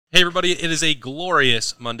Hey, everybody. It is a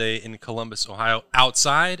glorious Monday in Columbus, Ohio.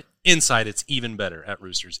 Outside, inside, it's even better at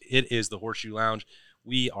Roosters. It is the Horseshoe Lounge.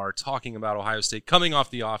 We are talking about Ohio State coming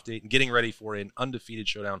off the off date and getting ready for an undefeated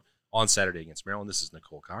showdown on Saturday against Maryland. This is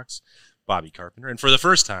Nicole Cox, Bobby Carpenter. And for the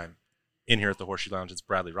first time in here at the Horseshoe Lounge, it's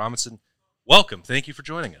Bradley Robinson. Welcome. Thank you for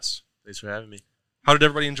joining us. Thanks for having me. How did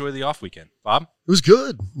everybody enjoy the off weekend? Bob? It was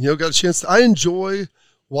good. Got a chance. I enjoy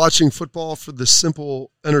watching football for the simple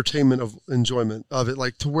enjoyment of it,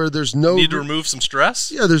 like to where there's no need to remove some stress.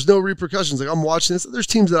 Yeah, there's no repercussions. Like I'm watching this. There's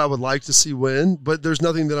teams that I would like to see win, but there's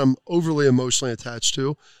nothing that I'm overly emotionally attached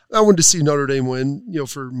to. I wanted to see Notre Dame win.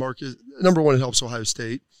 For Marcus, number one, it helps Ohio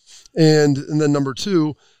State, and then number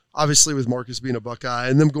two, obviously with Marcus being a Buckeye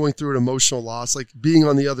and them going through an emotional loss, like being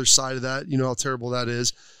on the other side of that. How terrible that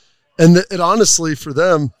is, and it honestly for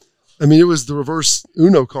them, it was the reverse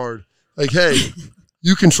Uno card. Like, hey.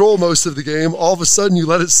 You control most of the game. All of a sudden, you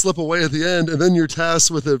let it slip away at the end, and then you're tasked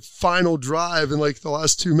with a final drive in the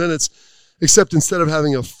last 2 minutes. Except instead of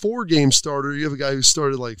having a 4-game starter, you have a guy who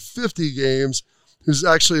started 50 games, who's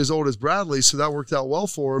actually as old as Bradley, so that worked out well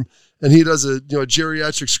for him. And he does a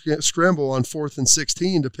geriatric scramble on 4th and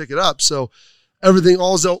 16 to pick it up. So everything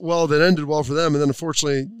all's out well that ended well for them. And then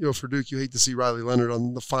unfortunately, for Duke, you hate to see Riley Leonard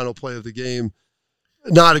on the final play of the game.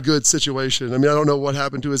 Not a good situation. I don't know what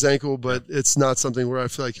happened to his ankle, but it's not something where I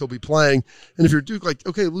feel like he'll be playing. And if you're Duke,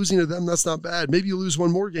 okay, losing to them, that's not bad. Maybe you lose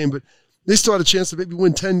one more game, but they still had a chance to maybe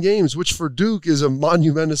win 10 games, which for Duke is a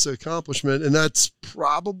monumentous accomplishment. And that's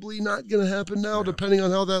probably not going to happen now, depending on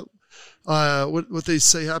how that, what they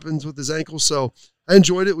say happens with his ankle. So I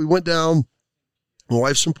enjoyed it. We went down. My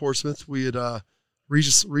wife's from Portsmouth. We had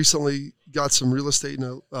recently got some real estate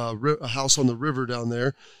in a house on the river down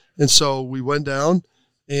there. And so we went down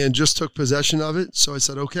and just took possession of it. So I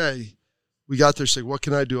said, okay, we got there. Say, what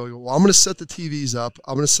can I do? I go, well, I'm going to set the TVs up.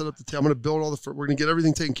 I'm going to set up I'm going to build all we're going to get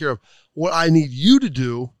everything taken care of. What I need you to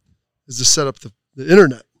do is to set up the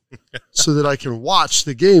internet so that I can watch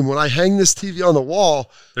the game. When I hang this TV on the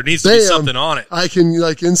wall, there needs to be something on it. I can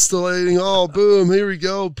installating, boom, here we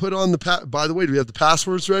go. Put on by the way, do we have the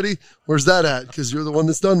passwords ready? Where's that at? Because you're the one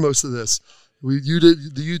that's done most of this. You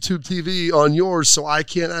did the YouTube TV on yours, so I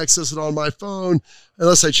can't access it on my phone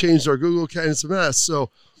unless I changed our Google account. It's a mess.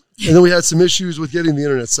 So, and then we had some issues with getting the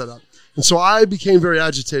internet set up. And so I became very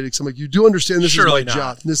agitated because I'm like, you do understand this is my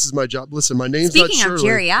job. This is my job. Listen, my name's not Shirley.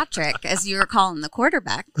 Speaking of geriatric, as you were calling the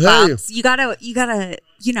quarterback, Bobs, you gotta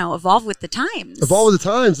evolve with the times. Evolve with the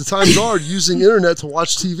times. The times are using internet to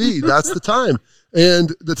watch TV. That's the time.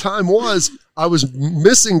 And the time I was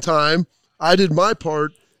missing time. I did my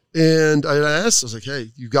part. And I asked, I was like,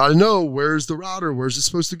 hey, you got to know, where's the router? Where's it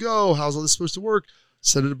supposed to go? How's all this supposed to work?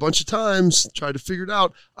 Said it a bunch of times, tried to figure it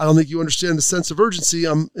out. I don't think you understand the sense of urgency.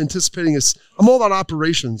 I'm anticipating I'm all about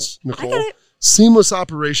operations, Nicole. Seamless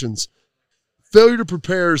operations. Failure to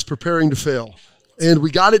prepare is preparing to fail. And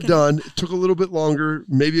we got it done. It took a little bit longer,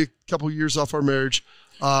 maybe a couple of years off our marriage.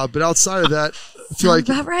 But outside of that, I feel like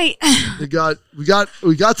about right. we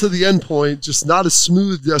got to the end point, just not a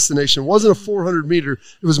smooth destination. It wasn't a 400 meter.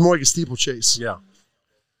 It was more like a steeplechase. Yeah.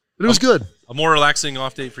 But it was good. A more relaxing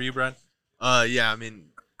off date for you, Brad? Yeah,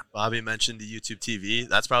 Bobby mentioned the YouTube TV.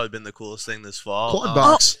 That's probably been the coolest thing this fall. Quad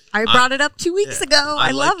box. I brought it up 2 weeks ago.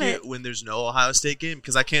 I love like it when there's no Ohio State game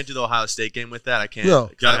because I can't do the Ohio State game with that. I can't. No.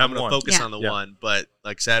 I'm going to focus on the one. But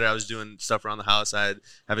like Saturday, I was doing stuff around the house. I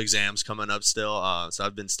have exams coming up still, so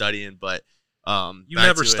I've been studying. But you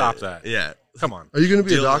never stop that. Yeah. Come on. Are you going to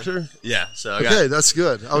be a doctor? Yeah. So okay, that's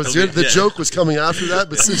good. I was good. The joke was coming after that,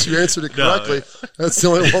 but since you answered it correctly, that's the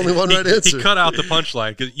only one right answer. He cut out the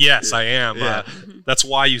punchline. Yes, I am. Yeah. That's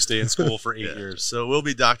why you stay in school for 8 years. So we'll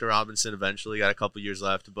be Dr. Robinson eventually. Got a couple years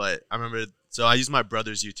left, but I remember. So I use my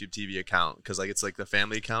brother's YouTube TV account because it's the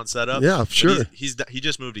family account set up. Yeah, sure. He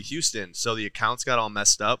just moved to Houston, so the accounts got all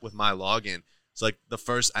messed up with my login. So the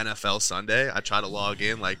first NFL Sunday, I try to log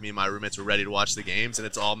in. Me and my roommates were ready to watch the games, and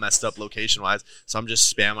it's all messed up location-wise. So I'm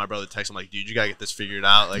just spamming my brother text. I'm like, dude, you got to get this figured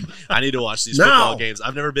out. I need to watch these football games.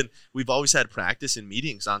 We've always had practice and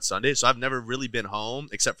meetings on Sunday, so I've never really been home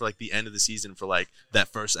except for the end of the season for that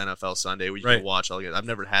first NFL Sunday where you can watch all the games. I've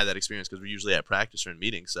never had that experience because we're usually at practice or in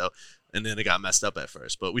meetings. So, and then it got messed up at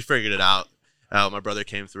first, but we figured it out. My brother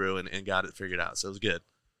came through and got it figured out, so it was good.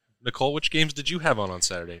 Nicole, which games did you have on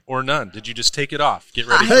Saturday? Or none? Did you just take it off? Get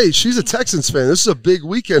ready. Hey, she's a Texans fan. This is a big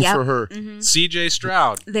weekend for her. Mm-hmm. CJ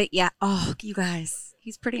Stroud. Oh, you guys.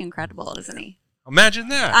 He's pretty incredible, isn't he? Imagine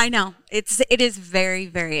that. I know. It is very,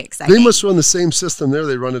 very exciting. They must run the same system there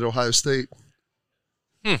they run at Ohio State.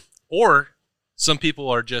 Or some people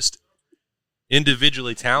are just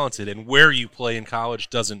individually talented, and where you play in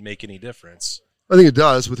college doesn't make any difference. I think it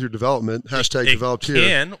does with your development. Hashtag developed here. It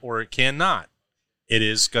can or it cannot. It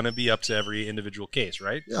is going to be up to every individual case,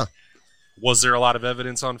 right? Yeah. Was there a lot of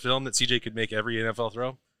evidence on film that CJ could make every NFL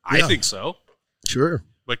throw? I Yeah. think so. Sure.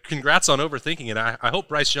 But congrats on overthinking it. I hope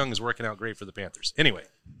Bryce Young is working out great for the Panthers. Anyway.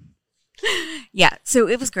 Yeah, so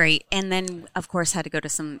it was great. And then, of course, had to go to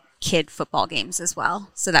some kid football games as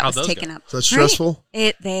well. So that How'd was those taken go? up. Is that stressful?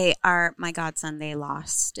 They are, my godson, they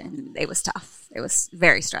lost, and it was tough. It was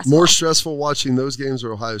very stressful. More stressful watching those games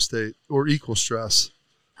or Ohio State, or equal stress?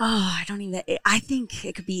 Oh, I think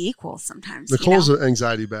it could be equal sometimes. Nicole's an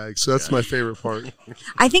anxiety bag, so that's my favorite part.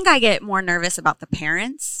 I think I get more nervous about the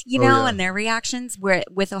parents, yeah. and their reactions. Where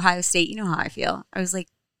with Ohio State, you know how I feel. I was like,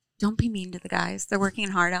 don't be mean to the guys. They're working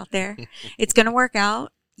hard out there. It's going to work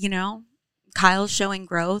out, Kyle's showing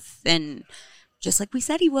growth, and just like we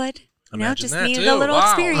said he would. Imagine Just that, needed too. a little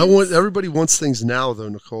Wow. experience. Everybody wants things now, though,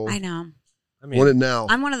 Nicole. I know. I mean, Want it now.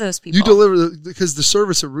 I'm one of those people. You deliver because the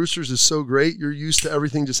service at Roosters is so great. You're used to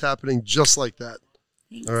everything just happening just like that.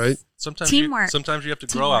 Thanks. All right, sometimes Teamwork. sometimes you have to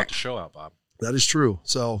grow Teamwork. out to show out, Bob. that is true.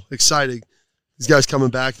 So exciting. These guys coming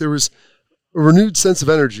back. There was a renewed sense of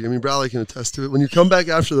energy. I mean, Bradley can attest to it. When you come back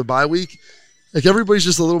after the bye week, like everybody's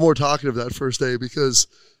just a little more talkative that first day because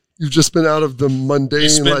you've just been out of the mundane. You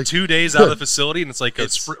spend like 2 days out of the facility, and it's like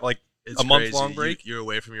It's a month-long break. You're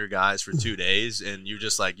away from your guys for 2 days, and you're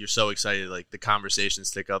just like, you're so excited. Like, the conversations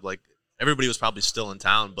tick up. Like, everybody was probably still in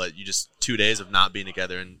town, but you just 2 days of not being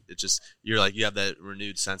together, and it's just, you're like, you have that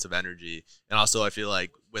renewed sense of energy. And also, I feel like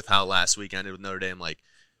with how last week ended with Notre Dame, like,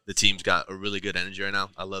 the team's got a really good energy right now.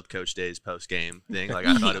 I love Coach Day's post-game thing. Like,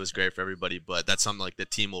 I thought it was great for everybody, but that's something like the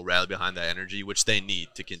team will rally behind that energy, which they need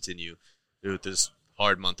to continue through this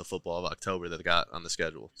hard month of football of October that they got on the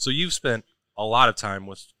schedule. So you've spent a lot of time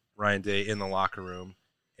with Ryan Day in the locker room,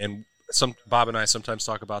 and Bob and I sometimes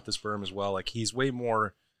talk about this for him as well. Like, he's way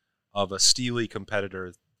more of a steely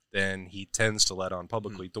competitor than he tends to let on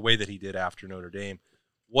publicly, the way that he did after Notre Dame.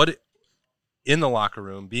 What in the locker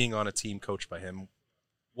room, being on a team coached by him,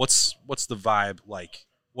 what's the vibe like?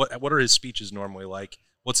 What are his speeches normally like?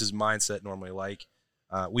 What's his mindset normally like?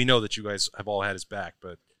 We know that you guys have all had his back,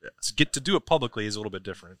 but to do it publicly is a little bit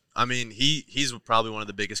different. I mean, he's probably one of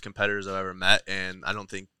the biggest competitors I've ever met, and I don't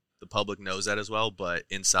think the public knows that as well, but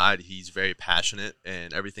inside he's very passionate,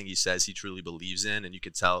 and everything he says he truly believes in, and you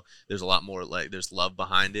could tell there's a lot more, like, there's love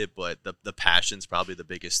behind it, but the passion's probably the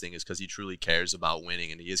biggest thing, is because he truly cares about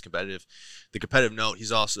winning, and he is competitive. The competitive note,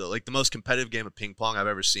 he's also, like, the most competitive game of ping pong I've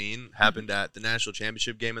ever seen happened at the national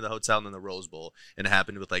championship game in the hotel and then the Rose Bowl, and it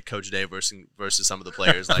happened with, like, Coach Day versus some of the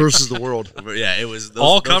players. Like, versus the world. Yeah, it was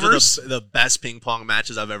All those are comers? the best ping pong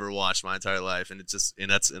matches I've ever watched my entire life, and it's just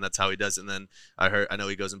and that's how he does it. And then I know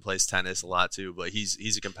he goes and plays tennis a lot too, but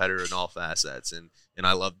he's a competitor in all facets, and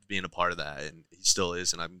I love being a part of that, and he still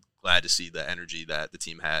is, and I'm glad to see the energy that the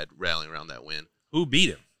team had rallying around that win. Who beat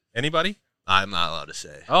him? Anybody? I'm not allowed to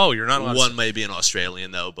say. Oh, you're not allowed One to say. may be an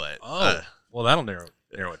Australian though, but Well, that'll narrow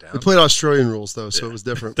it down. They played Australian rules though, so it was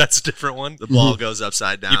different. That's a different one. the ball goes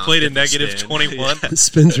upside down. You played a different negative spin. 21. The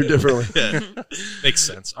spins are differently. Yeah. Makes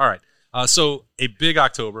sense. All right. So a big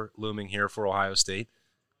October looming here for Ohio State.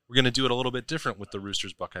 We're going to do it a little bit different with the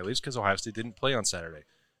Roosters Buckeye Leaves because Ohio State didn't play on Saturday.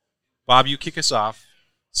 Bob, you kick us off.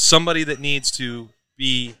 Somebody that needs to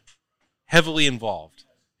be heavily involved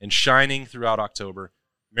and shining throughout October.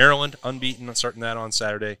 Maryland unbeaten, starting that on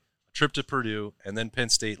Saturday. A trip to Purdue, and then Penn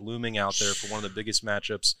State looming out there for one of the biggest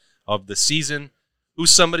matchups of the season.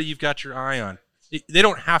 Who's somebody you've got your eye on? They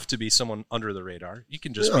don't have to be someone under the radar. You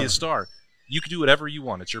can just be a star. You can do whatever you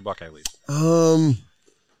want. It's your Buckeye League.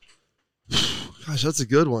 Gosh, that's a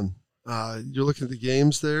good one. You're looking at the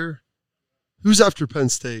games there. Who's after Penn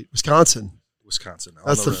State? Wisconsin. Wisconsin. on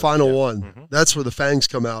That's the road. final Yeah. one. Mhm. That's where the fangs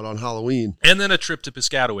come out on Halloween. And then a trip to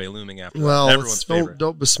Piscataway looming after that. Well, Everyone's favorite.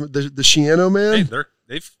 don't the Shiano man. Hey,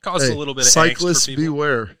 they've caused a little bit of cyclists angst for people.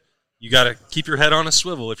 beware. You got to keep your head on a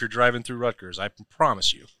swivel if you're driving through Rutgers. I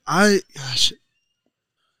promise you. I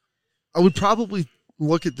would probably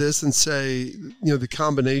look at this and say, the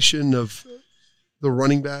combination of the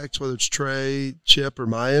running backs, whether it's Trey, Chip, or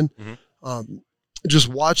Mayan, just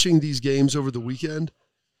watching these games over the weekend,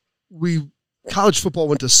 college football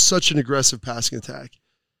went to such an aggressive passing attack.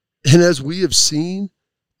 And as we have seen,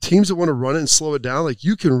 teams that want to run it and slow it down, like,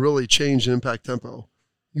 you can really change and impact tempo.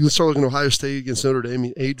 You can start looking at Ohio State against Notre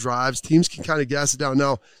Dame, 8 drives. Teams can kind of gas it down.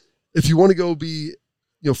 Now, if you want to go be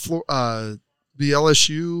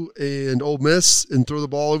LSU and Ole Miss and throw the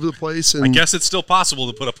ball over the place, and I guess it's still possible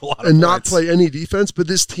to put up a lot of and points. not play any defense. But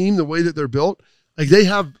this team, the way that they're built, like, they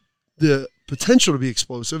have the potential to be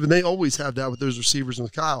explosive, and they always have that with those receivers and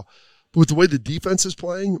with Kyle. But with the way the defense is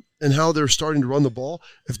playing and how they're starting to run the ball,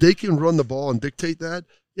 if they can run the ball and dictate that,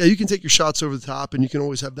 yeah, you can take your shots over the top and you can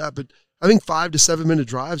always have that. But I think 5 to 7 minute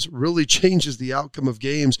drives really changes the outcome of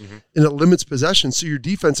games and it limits possession. So your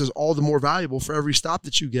defense is all the more valuable for every stop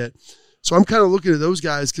that you get. So I'm kind of looking at those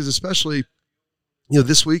guys because especially,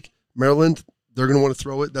 this week, Maryland, they're going to want to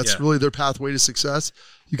throw it. That's really their pathway to success.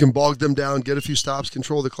 You can bog them down, get a few stops,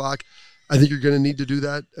 control the clock. I think you're going to need to do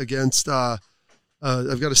that against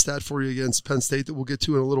I've got a stat for you against Penn State that we'll get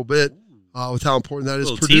to in a little bit with how important that is.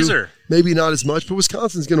 A little Purdue, teaser. maybe not as much, but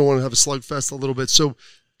Wisconsin's going to want to have a slugfest a little bit. So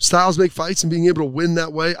styles make fights, and being able to win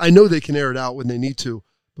that way, I know they can air it out when they need to,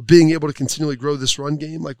 but being able to continually grow this run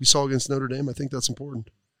game like we saw against Notre Dame, I think that's important.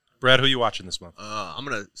 Brad, who are you watching this month? I'm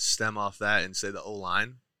going to stem off that and say the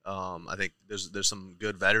O-line. I think there's some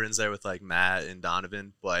good veterans there with like Matt and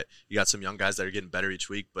Donovan, but you got some young guys that are getting better each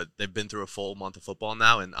week, but they've been through a full month of football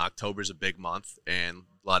now, and October's a big month and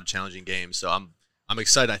a lot of challenging games. So I'm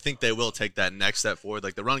excited. I think they will take that next step forward.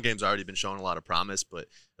 Like the run game's already been showing a lot of promise, but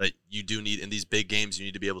like you do need in these big games, you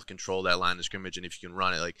need to be able to control that line of scrimmage. And if you can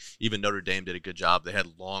run it, like even Notre Dame did a good job. They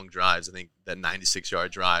had long drives. I think that 96-yard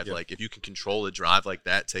drive, like if you can control a drive like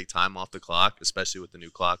that, take time off the clock, especially with the new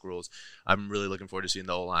clock rules, I'm really looking forward to seeing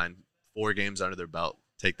the O-line 4 games under their belt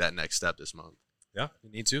take that next step this month. Yeah, you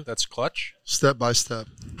need to. That's clutch. Step by step.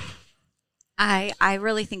 I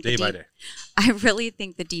really think Day by day. I really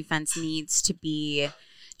think the defense needs to be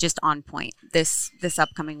just on point this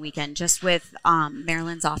upcoming weekend, just with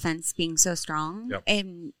Maryland's offense being so strong. Yep.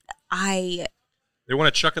 And they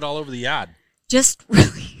want to chuck it all over the yard. Just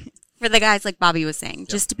really for the guys like Bobby was saying,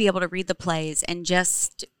 just to be able to read the plays and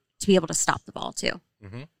just to be able to stop the ball too.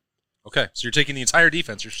 Mm-hmm. Okay, so you're taking the entire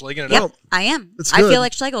defense. You're schlegging it Yep, out. I am. That's I good. feel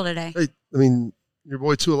like Schlegel today. Hey, I mean, your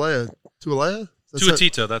boy Tualea?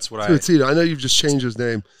 Tuatito, that's what Tuatito. I know you've just changed his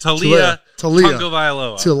name. Talia Talia.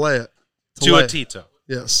 Tagovailoa. Tualea. Tuatito.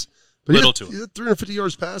 Yes. But Little he had 350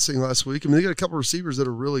 yards passing last week. I mean, they got a couple of receivers that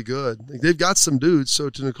are really good. Like, they've got some dudes. So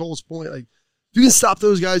to Nicole's point, like if you can stop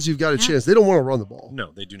those guys, you've got a chance. They don't want to run the ball.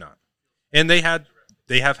 No, they do not. And they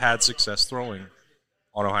have had success throwing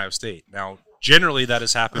on Ohio State. Now, generally that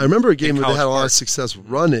has happened. I remember a game where they had a lot Park. of success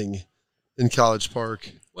running in College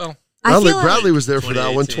Park. Well, Bradley was there for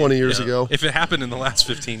that one 2018, 20 years ago. if it happened in the last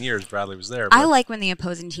 15 years, Bradley was there. I but- like when the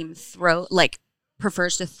opposing team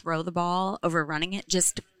prefers to throw the ball over running it,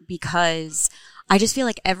 just because I just feel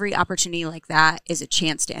like every opportunity like that is a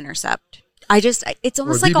chance to intercept. It's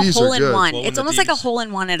almost like a DBs are hole in good. one. Well, It's when almost the like a DBs hole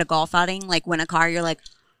in one at a golf outing. Like win a car, you're like,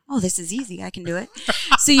 oh, this is easy. I can do it.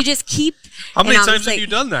 So you just keep. How many and I times was have like, you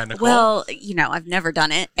done that, Nicole? Well, I've never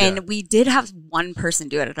done it. And Yeah. we did have one person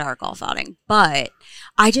do it at our golf outing. But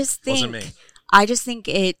I just Wasn't think. me. I just think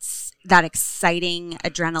it's that exciting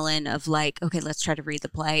adrenaline of like, okay, let's try to read the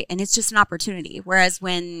play. And it's just an opportunity. Whereas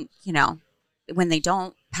when they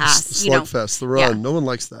don't pass, The slugfest, the run. yeah. No one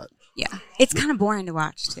likes that. yeah, it's kind of boring to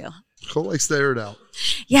watch too. Cole likes to air it out.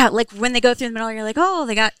 Yeah, like when they go through the middle, you're like, oh,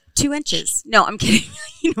 they got 2 inches. No, I'm kidding.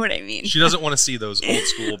 You know what I mean? She doesn't want to see those old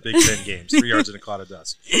school Big Ten games, 3 yards in a cloud of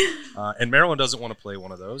dust. And Maryland doesn't want to play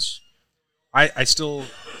one of those. I still,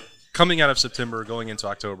 coming out of September, going into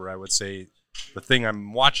October, I would say the thing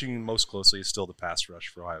I'm watching most closely is still the pass rush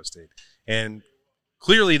for Ohio State. And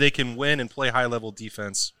clearly they can win and play high-level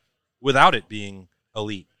defense without it being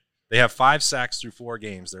elite. They have 5 sacks through 4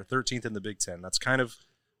 games. They're 13th in the Big Ten. That's kind of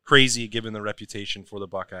crazy given the reputation for the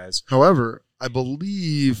Buckeyes. However, I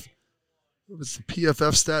believe it's the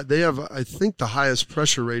PFF stat. They have, I think, the highest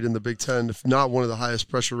pressure rate in the Big Ten, if not one of the highest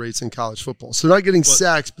pressure rates in college football. So they're not getting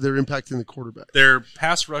sacks, but they're impacting the quarterback. Their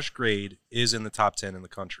pass rush grade is in the top 10 in the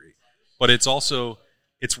country. But it's also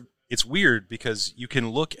it's weird because you can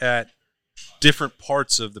look at different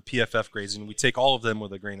parts of the PFF grades, and we take all of them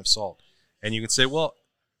with a grain of salt. And you can say, well,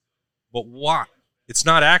 but why? It's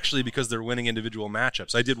not actually because they're winning individual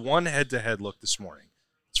matchups. I did one head-to-head look this morning.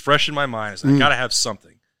 It's fresh in my mind. I got to have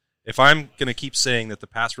something. If I'm going to keep saying that the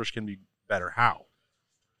pass rush can be better, how?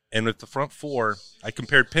 And with the front 4, I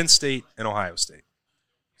compared Penn State and Ohio State.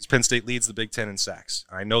 Because Penn State leads the Big Ten in sacks.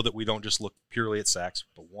 I know that we don't just look purely at sacks,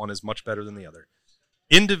 but one is much better than the other.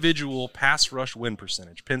 Individual pass rush win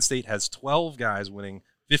percentage. Penn State has 12 guys winning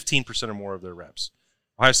 15% or more of their reps.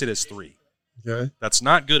 Ohio State has 3. Okay. That's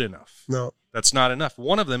not good enough. No. That's not enough.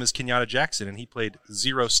 One of them is Kenyatta Jackson, and he played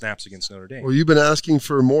 0 snaps against Notre Dame. Well, you've been asking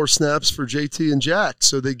for more snaps for JT and Jack,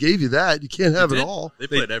 so they gave you that. You can't have it did. all. They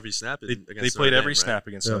played every snap They against played Notre every Dame, snap right?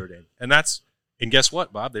 against Yeah. Notre Dame. And guess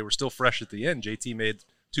what, Bob? They were still fresh at the end. JT made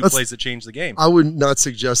 2 That's- plays that changed the game. I would not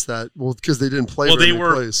suggest that. Well, because they didn't play very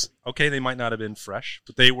many plays. Okay, they might not have been fresh,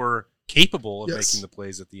 but they were capable of Yes. making the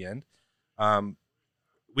plays at the end.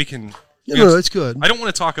 We can No, that's good. I don't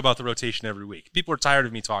want to talk about the rotation every week. People are tired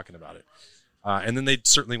of me talking about it. And then they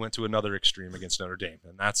certainly went to another extreme against Notre Dame.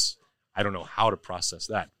 And I don't know how to process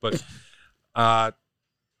that. But I'd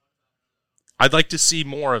like to see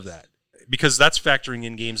more of that because that's factoring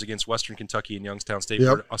in games against Western Kentucky and Youngstown State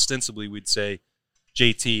where ostensibly we'd say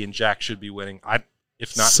JT and Jack should be winning.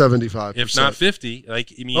 If not 75%. If not 50.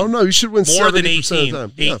 You should win more than 18.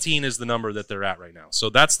 Of the time. 18 is the number that they're at right now. So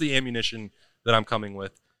that's the ammunition that I'm coming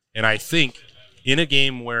with. And I think in a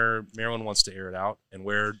game where Maryland wants to air it out and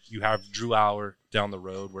where you have Drew Auer down the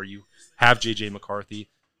road, where you have J.J. McCarthy,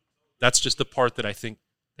 that's just the part that I think,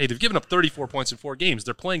 hey, they've given up 34 points in 4 games.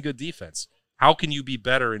 They're playing good defense. How can you be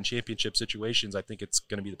better in championship situations? I think it's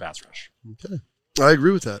going to be the pass rush. Okay. I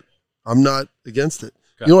agree with that. I'm not against it.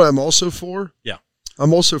 Okay. You know what I'm also for? Yeah.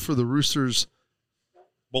 I'm also for the Roosters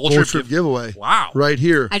Bowl trip giveaway. Wow. Right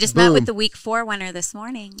here. I just Boom. met with the week 4 winner this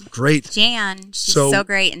morning. Great. Jan. She's so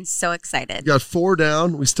great and so excited. We got 4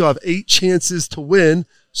 down. We still have 8 chances to win.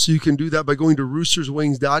 So you can do that by going to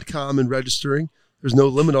roosterswings.com and registering. There's no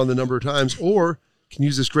limit on the number of times. Or you can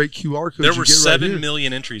use this great QR code. There were 7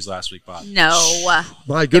 million entries last week, Bob. No.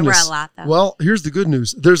 My goodness. There were a lot, though. Well, here's the good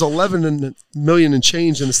news. There's 11 million and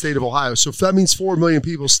change in the state of Ohio. So if that means 4 million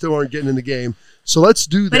people still aren't getting in the game. So let's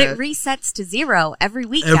do that. But it resets to 0 every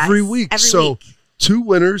week, Every guys. week. Every so week. 2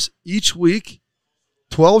 winners each week,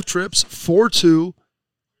 12 trips, 4-2,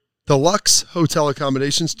 deluxe hotel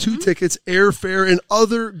accommodations, 2 tickets, airfare, and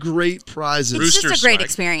other great prizes. It's Rooster just a great swag.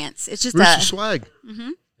 experience. It's just Rooster swag. Mm-hmm.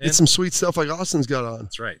 It's some sweet stuff like Austin's got on.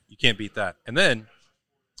 That's right. You can't beat that. And then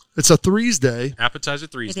It's a Threes Day. appetizer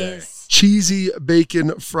threes It day. is. Cheesy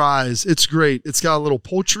bacon fries. It's great. It's got a little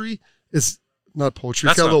poultry. It's not poultry.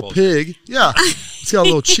 That's It's got a not little poultry. pig. Yeah. It's got a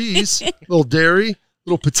little cheese, little dairy,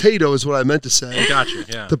 little potato is what I meant to say. Gotcha.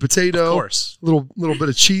 Yeah. The potato, Of course. little bit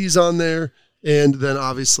of cheese on there, and then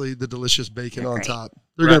obviously the delicious bacon They're on great. top.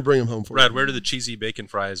 They're Brad- going to bring them home for Brad, you. where do the cheesy bacon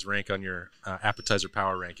fries rank on your appetizer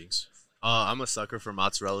power rankings? I'm a sucker for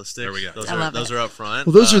mozzarella sticks. There we go. Those I love those it. are up front.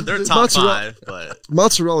 Well, those are they're the top mozzarella- 5, but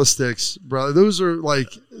Mozzarella sticks, brother. Those are like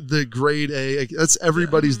the grade A. That's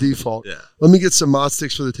everybody's default. yeah. Let me get some mod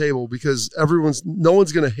sticks for the table because no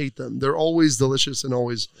one's going to hate them. They're always delicious and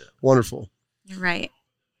always wonderful. You're right.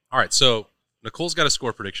 All right, so Nicole's got a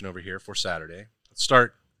score prediction over here for Saturday. Let's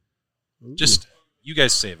start. Just you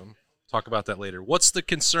guys save them. Talk about that later. What's the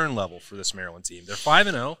concern level for this Maryland team? They're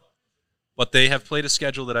 5-0, but they have played a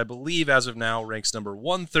schedule that I believe, as of now, ranks number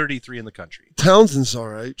 133 in the country. Townsend's all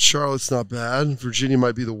right. Charlotte's not bad. Virginia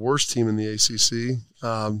might be the worst team in the ACC,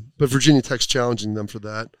 but Virginia Tech's challenging them for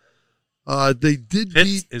that. They did Pitt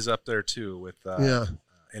beat. is up there too. With Yeah,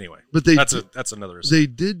 Anyway, but that's another. Aside. they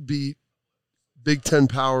did beat Big Ten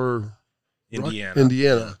power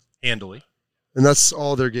Indiana handily. and that's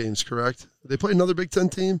all their games. Correct? They played another Big Ten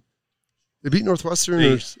team. They beat Northwestern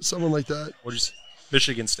or someone like that. What is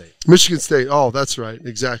Michigan State? Michigan State. Oh, that's right.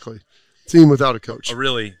 Exactly. Team without a coach. A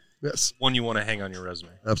really Yes. one you want to hang on your resume.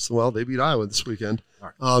 Absolutely. Well, they beat Iowa this weekend.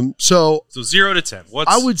 All right. So So 0 to 10.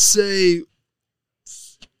 What's I would say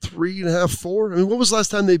 3.5, 4. I mean, what was the last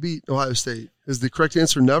time they beat Ohio State? Is the correct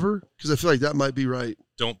answer never? Because I feel like that might be right.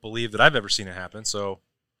 don't believe that I've ever seen it happen. So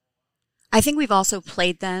I think we've also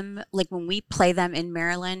played them, like when we play them in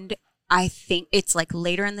Maryland, I think it's like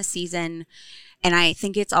later in the season, and I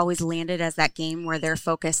think it's always landed as that game where they're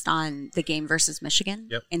focused on the game versus Michigan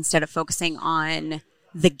instead of focusing on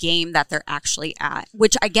the game that they're actually at,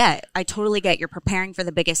 which I get. I totally get. You're preparing for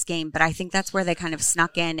the biggest game, but I think that's where they kind of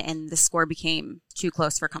snuck in and the score became too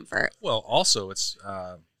close for comfort. well, also it's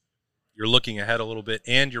you're looking ahead a little bit,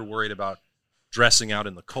 and you're worried about dressing out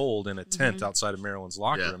in the cold in a tent outside of Maryland's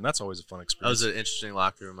locker room. That's always a fun That experience. was an interesting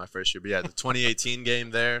locker room my first year. But yeah, the 2018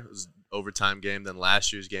 game there was overtime game than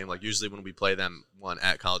last year's game. Like usually when we play them one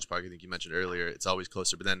at College Park, I think you mentioned earlier, it's always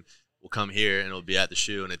closer. But then we'll come here and it'll be at the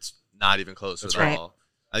shoe, and it's not even close That's at right. all.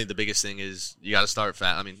 I think the biggest thing is you got to start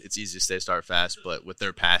fast. I mean, it's easy to start fast, but with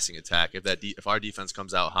their passing attack, if our defense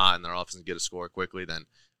comes out hot and their offense can get a score quickly, then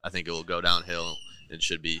I think it will go downhill and it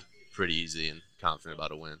should be pretty easy and confident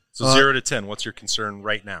about a win. So 0 to 10. What's your concern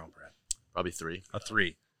right now, Brad? Probably 3. A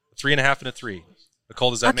 3, a 3.5, and a 3.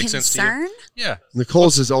 Nicole, does that make sense to concern? you? Yeah.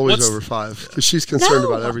 Nicole's is always what's- over 5 because she's concerned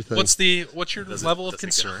No. about everything. What's your level of doesn't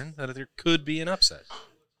concern that there could be an upset?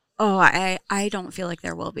 Oh, I don't feel like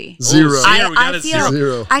there will be. 0. Oh, I- we got I a feel- 0.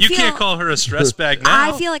 0. I You feel, can't call her a stress bag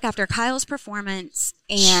now. I feel like after Kyle's performance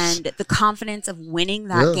and the confidence of winning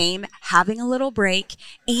that Yeah. game, having a little break,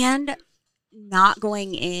 and not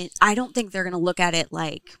going in, I don't think they're going to look at it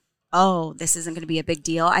like oh, this isn't going to be a big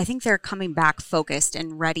deal. I think they're coming back focused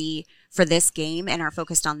and ready for this game and are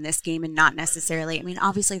focused on this game and not necessarily, I mean,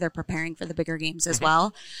 obviously they're preparing for the bigger games as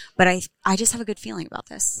well, but I just have a good feeling about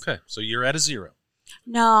this. Okay, so you're at a 0.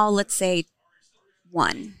 No, let's say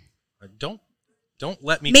 1. Don't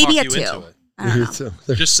let me Maybe talk a you 2. into it. I don't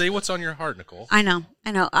know. Just say what's on your heart, Nicole. I know.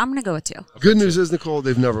 I'm going to go with 2. Okay, Good news is, Nicole,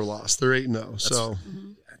 they've never lost. They're 8-0. So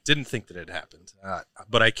I didn't think that it happened,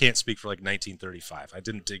 but I can't speak for like 1935. I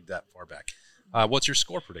didn't dig that far back. What's your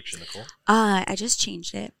score prediction, Nicole? I just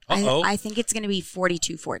changed it. Uh-oh. I think it's going to be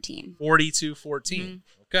 42-14. 42-14.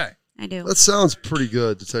 Okay. I do. that sounds pretty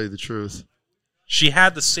good, to tell you the truth. She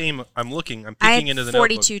had the same. I'm peeking into the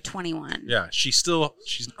 42-21. Yeah, she's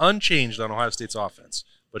unchanged on Ohio State's offense,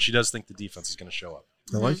 but she does think the defense is going to show up.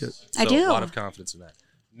 I like it. So I do. A lot of confidence in that.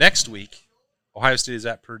 Next week, Ohio State is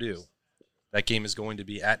at Purdue. That game is going to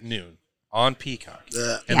be at noon on Peacock,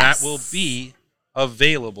 and Yes. that will be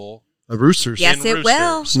available. Roosters. Yes, in it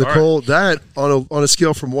will. Roosters. All right. Nicole, that on a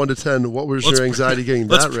scale from 1 to 10, what was your anxiety getting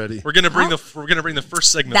that ready? We're gonna bring the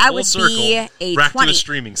first segment That full would circle be a back 20. to the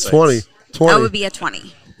streaming sites. 20. That would be a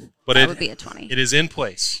 20. But That would be a 20. It is in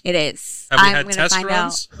place. It is. Have we I'm had gonna test find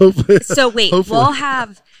runs? Hopefully. So wait, Hopefully.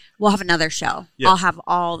 we'll have another show. Yeah. I'll have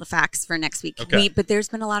all the facts for next week. Okay. But there's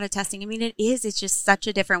been a lot of testing. I mean, it's just such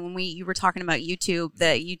a different when you were talking about YouTube, the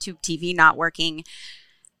YouTube TV not working.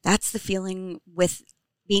 That's the feeling with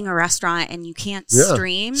being a restaurant and you can't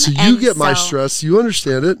stream. So you and get my stress. You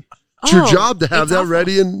understand it. It's your job to have it's that awful.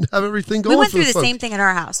 ready and have everything going. We went for through the folks. same thing at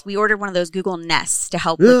our house. We ordered one of those Google Nests to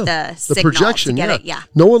help with the signal projection. to get it.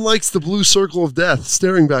 No one likes the blue circle of death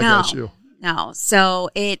staring back at you. No. So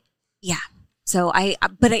So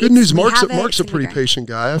but Good news. we Mark's have it. a It's gonna be pretty great. patient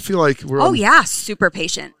guy. I feel like we're. Oh yeah, super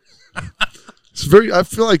patient. It's very. I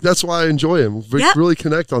feel like that's why I enjoy him. We Yep. really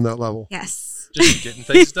connect on that level. Yes. Just getting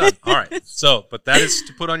things done. All right. So, but that is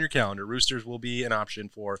to put on your calendar. Roosters will be an option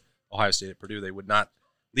for Ohio State at Purdue. They would not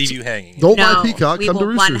leave you hanging. Don't No, buy Peacock. we Come to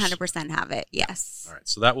will Roosters. 100% have it. Yes. All right.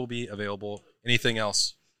 So that will be available. Anything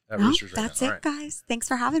else at No, Roosters right that's now? it, All right. guys. Thanks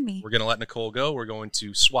for having me. We're going to let Nicole go. We're going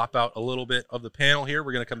to swap out a little bit of the panel here.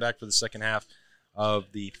 We're going to come back for the second half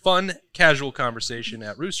of the fun, casual conversation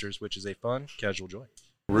at Roosters, which is a fun, casual joy.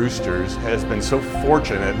 Roosters has been so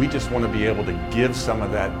fortunate. We just want to be able to give some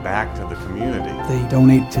of that back to the community. They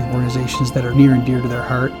donate to organizations that are near and dear to their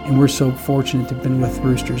heart, and we're so fortunate to have been with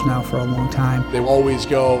Roosters now for a long time. They will always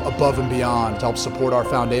go above and beyond to help support our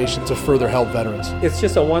foundation to further help veterans. It's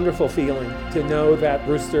just a wonderful feeling to know that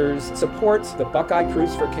Roosters supports the Buckeye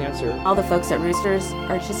Cruise for Cancer. All the folks at Roosters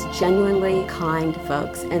are just genuinely kind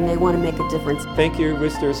folks, and they want to make a difference. Thank you,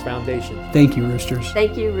 Roosters Foundation. Thank you, Roosters.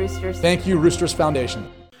 Thank you, Roosters. Thank you, Roosters Foundation.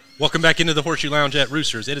 Welcome back into the Horseshoe Lounge at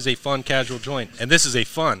Roosters. It is a fun, casual joint, and this is a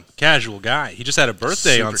fun, casual guy. He just had a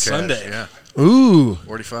birthday on Sunday. Yeah. Ooh.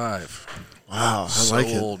 45. Wow. I So like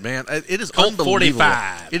it. old, man. It is Colt unbelievable.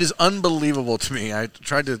 45. It is unbelievable to me. I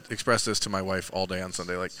tried to express this to my wife all day on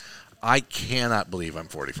Sunday. Like, I cannot believe I'm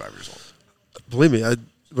 45 years old. Believe me,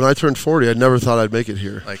 when I turned 40, I never thought I'd make it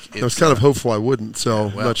here. Like, I was it's, kind of hopeful I wouldn't, so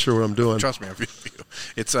I'm well, not sure what I'm doing. Trust me, I feel you.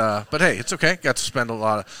 It's but hey, it's okay. Got to spend a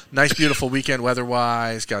lot of nice, beautiful weekend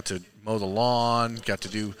weather-wise. Got to mow the lawn. Got to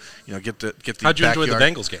do, get the How'd you enjoy the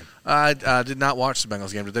backyard. Bengals game? I did not watch the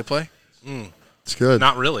Bengals game. Did they play? It's good.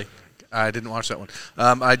 Not really. I didn't watch that one.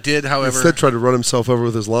 I did, however. Instead, tried to run himself over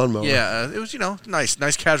with his lawnmower. Yeah, it was,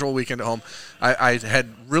 nice casual weekend at home. I had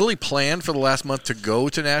really planned for the last month to go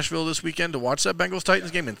to Nashville this weekend to watch that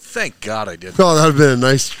Bengals-Titans game, and thank God I did. Oh, that would have been a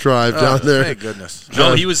nice drive down there. Thank goodness.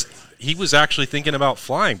 No, he was actually thinking about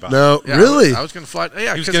flying by. No, Yeah, really? I was going to fly.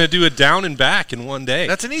 Yeah, He was 'cause going to do it down and back in one day.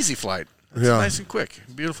 that's an easy flight. It's Yeah. nice and quick.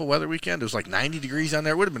 Beautiful weather weekend. It was like 90 degrees down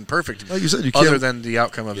there. It would have been perfect. Like you said, you other can't. than the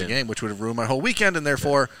outcome of the game, which would have ruined my whole weekend, and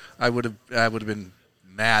therefore I would have been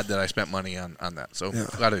mad that I spent money on that. So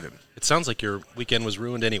glad I didn't. It sounds like your weekend was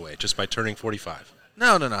ruined anyway, just by turning 45.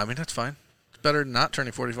 No. I mean, that's fine. It's better than not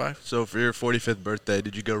turning 45. So for your 45th birthday,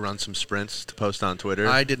 did you go run some sprints to post on Twitter?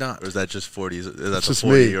 I did not. Or is that just 40s? That's It's a just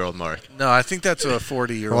me. 40-year-old mark. No, I think that's a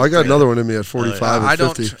 40-year-old. Well, I got another one in me at 45 I and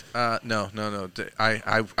 50. don't. No.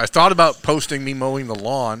 I thought about posting me mowing the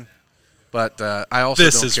lawn, but I also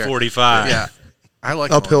This don't is care. 45. Yeah, I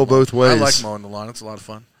like Uphill mowing the lawn. both ways. I like mowing the lawn. It's a lot of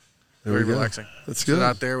fun. There Very we go. relaxing. That's Sit good.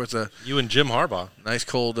 out there with a You and Jim Harbaugh. nice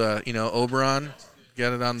cold, Oberon.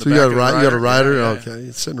 Get it on the So back you got of the you got a rider? Yeah. Okay.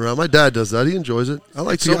 It's sitting around. My dad does that. He enjoys it. I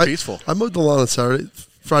like It's to so peaceful. I mowed the lawn on Saturday.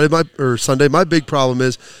 Friday or Sunday. My big problem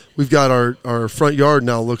is we've got our front yard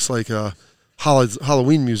now looks like a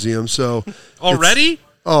Halloween museum. So Already?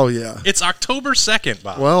 Oh, yeah. It's October 2nd,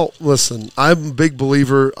 Bob. Well, listen, I'm a big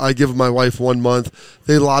believer. I give my wife 1 month.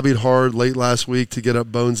 They lobbied hard late last week to get up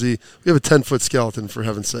Bonesy. We have a 10-foot skeleton, for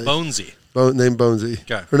heaven's sake. Bonesy. Named Bonesy.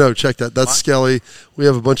 Okay. Or no, check that. That's Skelly. We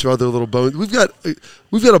have a bunch of other little bones. We've got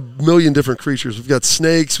a million different creatures. We've got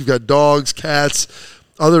snakes. We've got dogs, cats,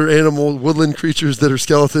 other animal, woodland creatures that are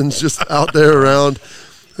skeletons just out there around.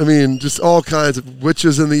 I mean, just all kinds of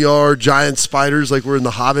witches in the yard, giant spiders like we're in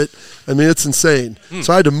The Hobbit. I mean, it's insane.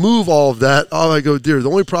 So I had to move all of that. Oh, I go, dear, the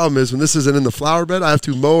only problem is when this isn't in the flower bed, I have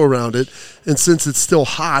to mow around it. And since it's still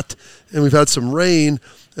hot and we've had some rain,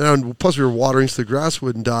 and plus we were watering so the grass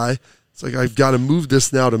wouldn't die, it's like I've got to move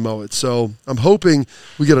this now to mow it. So I'm hoping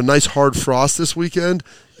we get a nice hard frost this weekend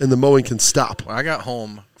and the mowing can stop. Well, I got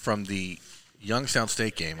home from the Youngstown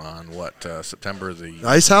State game on September the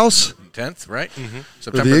Ice House? 10th, right? Mm-hmm.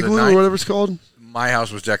 Or the Igloo or whatever it's called? My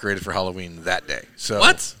house was decorated for Halloween that day. So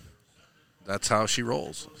What? That's how she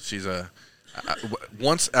rolls. She's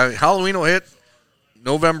once Halloween will hit,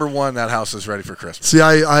 November 1, that house is ready for Christmas. See,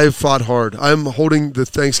 I fought hard. I'm holding the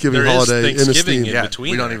Thanksgiving holiday in esteem. in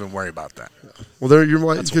between we don't there. even worry about that. Well, you're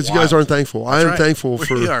right, because you guys aren't thankful. I am right. thankful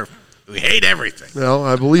for. We hate everything. Well,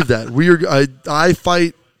 I believe that. I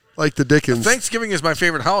fight like the Dickens. Thanksgiving is my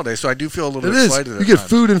favorite holiday, so I do feel a little It bit is. slighted. You get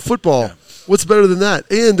food and football. Yeah. What's better than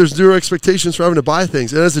that? And there's zero expectations for having to buy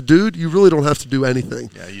things. And as a dude, you really don't have to do anything.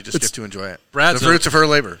 Yeah, you just get to enjoy it. Brad's the fruits of her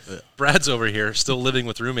labor. Brad's over here still living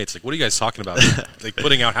with roommates. Like, what are you guys talking about? Like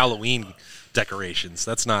putting out Halloween decorations.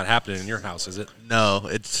 That's not happening in your house, is it? No,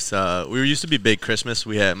 it's we used to be big Christmas.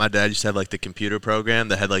 My dad used to have like the computer program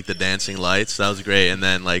that had like the dancing lights. That was great. And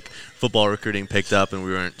then like football recruiting picked up, and we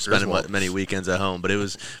weren't spending many weekends at home. But it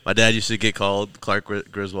was my dad used to get called Clark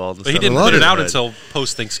Griswold. And But he stuff. didn't put it out until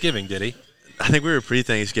post Thanksgiving, did he? I think we were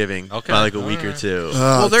pre-Thanksgiving by like a week or two.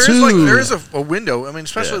 Well, there is a window. I mean,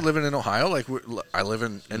 especially living in Ohio. Like I live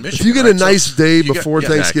in Michigan. If you get a nice day before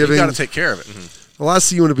Thanksgiving, you got to take care of it. Mm-hmm. The last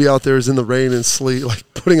thing you want to be out there is in the rain and sleet, like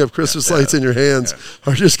putting up Christmas lights in your hands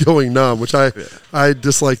or just going numb, which I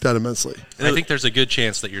dislike that immensely. And I think there's a good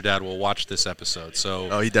chance that your dad will watch this episode.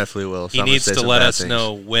 So he definitely will. He needs to let us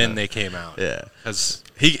know when they came out. Yeah. Because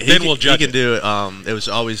then we'll judge he can do it. It was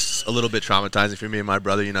always a little bit traumatizing for me and my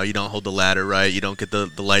brother. You know, you don't hold the ladder right. You don't get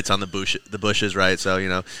the lights on the bushes right. So, you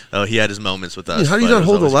know, he had his moments with us. How do you not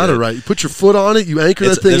hold the ladder right? You put your foot on it. You anchor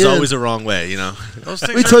that thing in. There's always a wrong way, you know.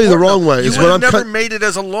 Let me tell you the wrong way. You would have never made it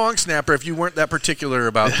as a long snapper if you weren't that particular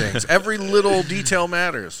about things. Every little detail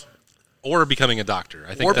matters. Or becoming a doctor.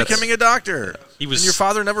 I think. Or becoming a doctor. He was and your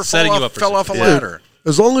father never setting you up fell off a ladder.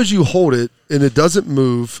 As long as you hold it and it doesn't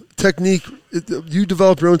move, you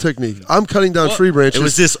develop your own technique. I'm cutting down tree branches. It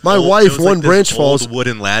was this. My wife, one branch falls. Old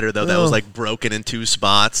wooden ladder though that was like broken in two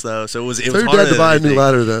spots though, so it was. Your dad to buy a new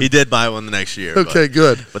ladder then. He did buy one the next year. Okay,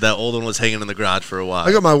 good. But that old one was hanging in the garage for a while.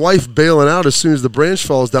 I got my wife bailing out as soon as the branch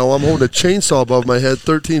falls down while I'm holding a chainsaw above my head,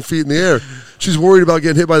 13 feet in the air. She's worried about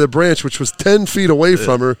getting hit by the branch, which was 10 feet away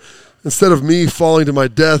from her. Instead of me falling to my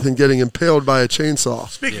death and getting impaled by a chainsaw.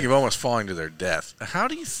 Speaking of almost falling to their death, how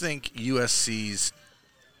do you think USC's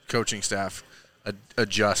coaching staff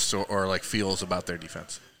adjusts or like feels about their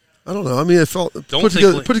defense? I don't know. I mean, it put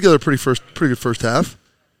together a pretty good first half.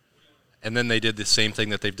 And then they did the same thing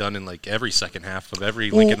that they've done in like every second half of every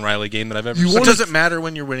Lincoln Riley game that I've ever seen. But does it matter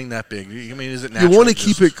when you're winning that big? I mean, is it natural? You want to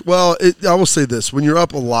keep it. Well, I will say this: when you're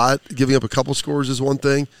up a lot, giving up a couple scores is one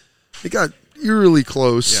thing. It got eerily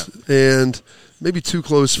close and maybe too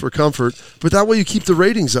close for comfort, but that way you keep the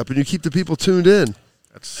ratings up and you keep the people tuned in.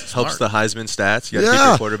 That helps the Heisman stats. You got to keep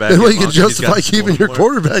your quarterback. That way you can justify keeping your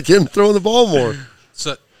quarterback in, throwing the ball more.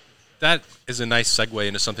 So that is a nice segue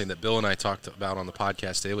into something that Bill and I talked about on the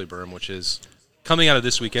podcast Daily Berm, which is coming out of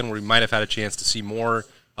this weekend where we might have had a chance to see more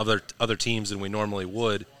of other teams than we normally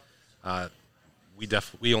would.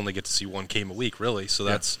 We only get to see one game a week, really, so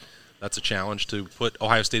that's a challenge to put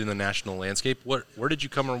Ohio State in the national landscape. Where did you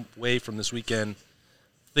come away from this weekend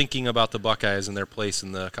thinking about the Buckeyes and their place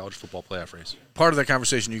in the college football playoff race? Part of the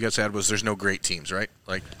conversation you guys had was there's no great teams, right?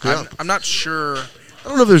 Like I'm not sure. I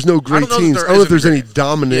don't know if there's no great teams. I don't know if there's any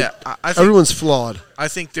dominant. Yeah, I think everyone's flawed. I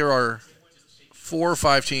think there are 4 or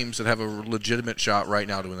 5 teams that have a legitimate shot right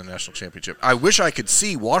now to win the national championship. I wish I could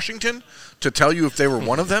see Washington to tell you if they were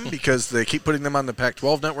one of them because they keep putting them on the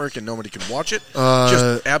Pac-12 network and nobody can watch it.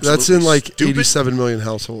 Just absolutely that's in like stupid. 87 million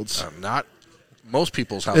households. Not most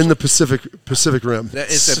people's households. In the Pacific Rim.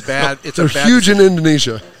 They're huge in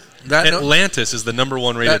Indonesia. Atlantis is the number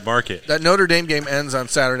 1 rated market. That Notre Dame game ends on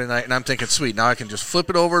Saturday night, and I'm thinking, sweet, now I can just flip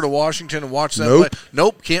it over to Washington and watch them play.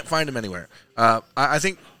 Nope, can't find them anywhere. I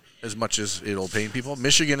think as much as it'll pain people.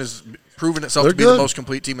 Michigan has proven itself They're to be good. the most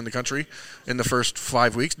complete team in the country in the first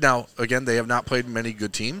 5 weeks. Now, again, they have not played many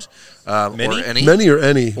good teams. Many? Or any. Many or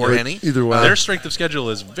any. Or any. Either way. Their strength of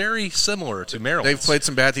schedule is very similar to Maryland's. They've played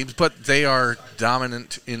some bad teams, but they are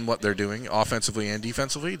dominant in what they're doing, offensively and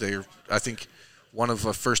defensively. They're, I think, one of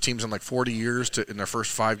the first teams in like 40 years in their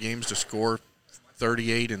first 5 games to score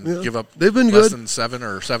 38 and give up They've been less good. than 7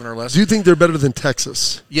 or less. Do you think they're better than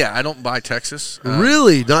Texas? Yeah, I don't buy Texas.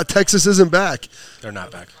 Really? Not Texas isn't back. They're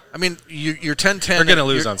not back. I mean, you're 10-10. They're gonna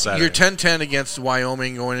lose on Saturday. You're 10-10 against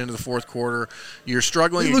Wyoming going into the fourth quarter. You're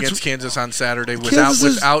struggling against Kansas on Saturday without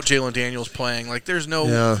Jalen Daniels playing. Like, there's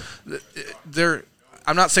no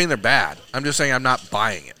I'm not saying they're bad. I'm just saying I'm not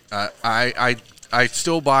buying it. I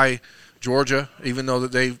still buy Georgia, even though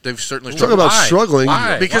that they've certainly struggled. Talk about struggling.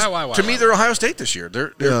 Why? Because Why? to me, they're Ohio State this year.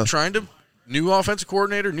 They're trying to new offensive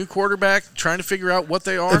coordinator, new quarterback, trying to figure out what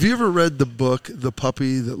they are. Have you ever read the book The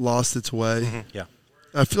Puppy That Lost Its Way? Mm-hmm. Yeah.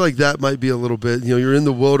 I feel like that might be a little bit. You're in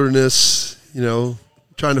the wilderness.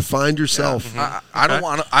 Trying to find yourself. I don't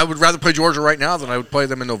want. I would rather play Georgia right now than I would play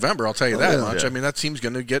them in November. I'll tell you that much. Yeah. I mean, that team's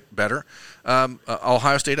going to get better.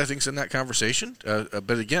 Ohio State, I think, is in that conversation.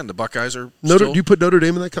 But again, the Buckeyes are. Do you put Notre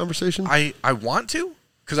Dame in that conversation? I want to,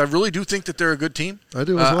 because I really do think that they're a good team. I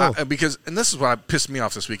do as well. And this is what pissed me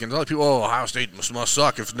off this weekend. A lot of people, Ohio State must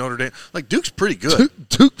suck if Notre Dame. Like, Duke's pretty good.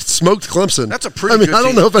 Duke smoked Clemson. That's a pretty good I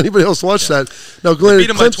don't team. know if anybody else watched that. Now, Glenn, Beat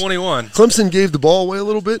them by 21. Clemson gave the ball away a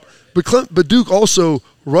little bit, but Duke also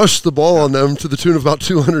rushed the ball on them to the tune of about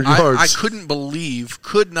 200 yards. I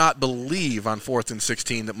could not believe on 4th and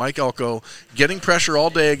 16 that Mike Elko, getting pressure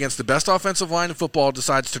all day against the best offensive line in football,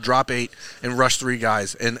 decides to drop 8 and rush 3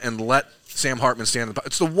 guys and let Sam Hartman stand in the.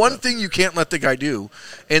 It's the one thing you can't let the guy do,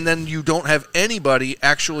 and then you don't have anybody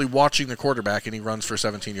actually watching the quarterback, and he runs for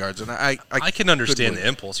 17 yards. And I can understand the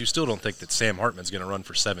impulse. You still don't think that Sam Hartman's going to run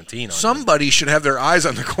for 17 on Somebody should have their eyes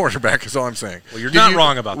on the quarterback, is all I'm saying. Well, you're not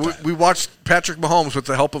wrong about that. We watched Patrick Mahomes, with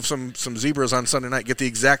the help of some zebras on Sunday night, get the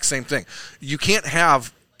exact same thing. You can't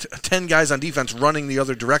have 10 guys on defense running the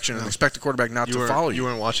other direction and expect the quarterback not to follow you. You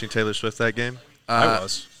weren't watching Taylor Swift that game? I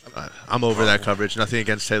was. I'm over that coverage. Nothing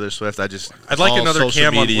against Taylor Swift. I'd like another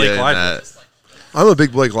Cam on Blake Lively. I'm a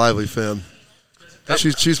big Blake Lively fan.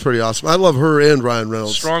 She's pretty awesome. I love her and Ryan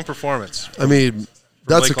Reynolds. Strong performance. I mean,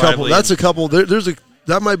 that's a couple. That's a couple.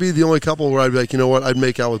 That might be the only couple where I'd be like, you know what, I'd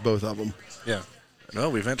make out with both of them. Yeah. No,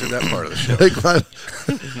 we've entered that part of the show.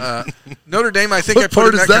 Notre Dame, I think I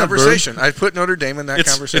put in that conversation. I put Notre Dame in that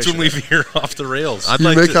conversation. It's when we veer off the rails. I'd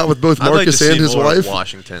like make out with both Marcus and his wife.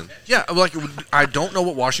 Washington. Yeah, I don't know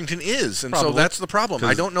what Washington is, and so that's the problem.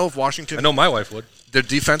 I don't know if Washington. I know my wife would. They're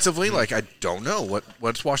defensively, I don't know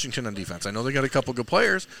what's Washington on defense. I know they got a couple good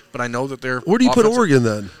players, but I know that they're. Where do you put Oregon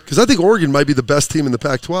then? Because I think Oregon might be the best team in the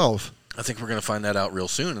Pac-12. I think we're going to find that out real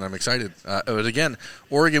soon, and I'm excited. But again,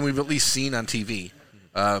 Oregon we've at least seen on TV.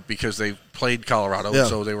 Because they played Colorado,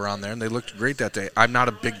 so they were on there, and they looked great that day. I'm not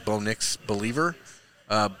a big Bo Nix believer,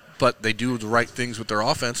 but they do the right things with their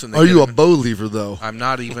offense. And are you a Bo-lever, though? I'm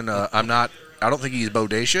not even. I'm not. I don't think he's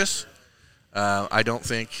bodacious. I don't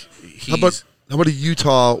think he's. How about a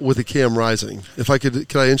Utah with a Cam Rising? If I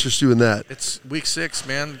could I interest you in that? It's week 6,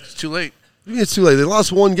 man. It's too late. It's too late. They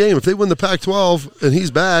lost one game. If they win the Pac-12 and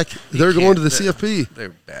he's back, they're going to the CFP. They're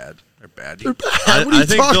bad. They're bad. They're bad. What are you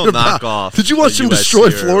think talking they'll about? knock off. Did you watch them destroy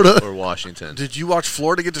Florida or Washington? Did you watch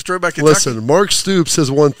Florida get destroyed by Kentucky? Listen, Mark Stoops has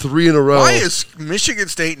won 3 in a row. Why is Michigan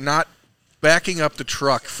State not backing up the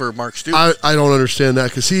truck for Mark Stoops? I don't understand that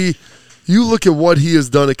because you look at what he has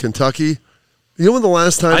done at Kentucky. You know when the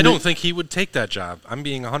last time I don't think he would take that job. I'm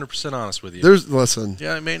being 100% honest with you. Listen.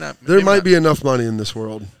 Yeah, it may not. There might be enough money in this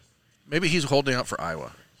world. Maybe he's holding out for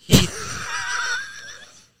Iowa.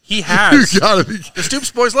 He has. You gotta be. The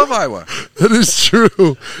Stoops boys love Iowa. That is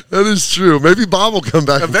true. That is true. Maybe Bob will come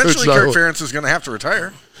back. Eventually, Kirk Ferentz is going to have to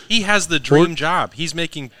retire. He has the dream job. He's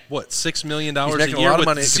making $6 million a year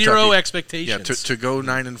with zero expectations. Yeah, to go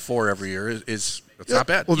 9-4 every year is not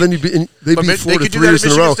bad. Well, then they'd beat Florida 3 years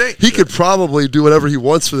in a row. State. He could probably do whatever he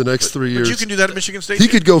wants for the next 3 years. But you can do that at Michigan State. He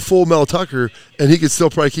could go full Mel Tucker, and he could still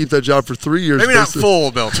probably keep that job for 3 years. Maybe not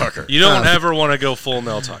full Mel Tucker. You don't ever want to go full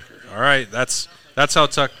Mel Tucker. All right, that's how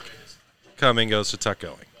Tuck coming goes to Tuck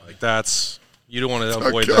going. Like you don't want to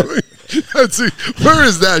avoid that. Where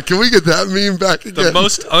is that? Can we get that meme back again? The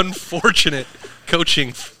most unfortunate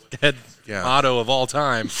coaching head motto of all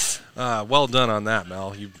time. Well done on that,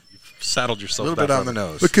 Mel. You saddled yourself a little bit on the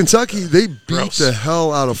nose. But Kentucky, they beat the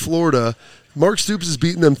hell out of Florida. Mark Stoops has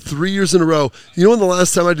beaten them 3 years in a row. You know when the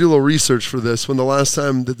last time I did a little research for this, when the last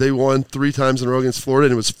time that they won 3 times in a row against Florida,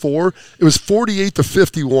 and it was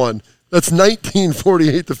 48-51. That's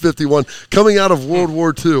 1948-51, coming out of World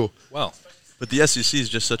War II. Well, but the SEC is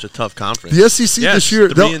just such a tough conference. The SEC this year,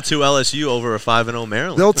 3-2 LSU over a 5-0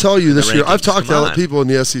 Maryland. They'll tell you this year. I've talked Come to on. people in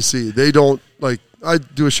the SEC. They don't like. I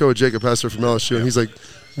do a show with Jacob Hester from LSU, and he's like,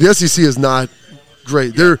 the SEC is not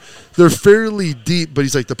great. They're fairly deep, but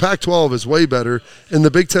he's like, the Pac-12 is way better, and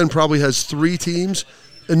the Big Ten probably has 3 teams,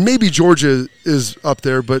 and maybe Georgia is up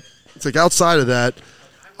there, but it's like outside of that,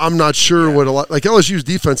 I'm not sure what a lot. Like LSU's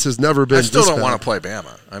defense has never been. I still this don't bad. want to play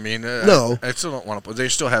Bama. I mean, no, I still don't want to. They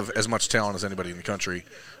still have as much talent as anybody in the country.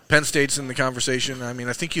 Penn State's in the conversation. I mean,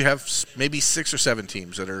 I think you have maybe 6 or 7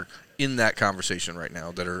 teams that are in that conversation right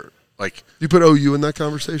now. That are like. You put OU in that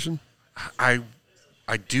conversation? I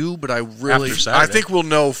do, but I think we'll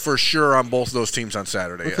know for sure on both of those teams on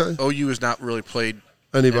Saturday. Okay. OU has not really played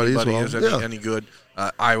anybody as well. as any good.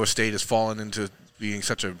 Iowa State has fallen into being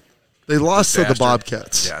such a. They lost disaster. to the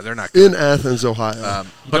Bobcats. Yeah, they're not good. In Athens, Ohio.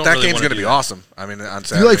 But that game's going to be awesome. I mean, on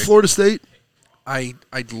Saturday. Do you like Florida State? I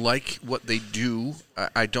like what they do.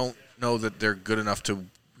 I don't know that they're good enough to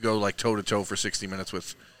go like toe-to-toe for 60 minutes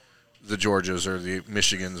with the Georgias or the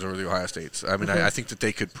Michigans or the Ohio States. I mean, I think that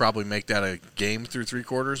they could probably make that a game through 3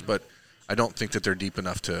 quarters, but I don't think that they're deep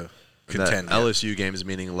enough to contend. That LSU game is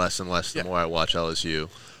meaning less and less the more I watch LSU.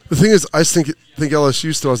 The thing is, I think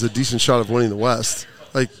LSU still has a decent shot of winning the West.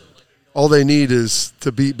 Like, all they need is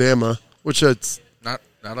to beat Bama, which it's not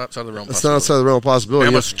outside of the realm. It's not outside the realm of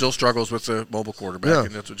possibility. Bama still struggles with the mobile quarterback,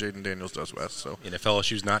 and that's what Jaden Daniels does best. So, and if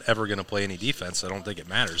LSU's not ever going to play any defense, I don't think it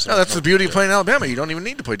matters. No, that's the beauty of playing Alabama. You don't even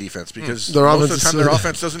need to play defense because most of the time their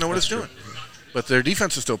offense doesn't know what it's doing. But their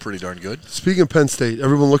defense is still pretty darn good. Speaking of Penn State,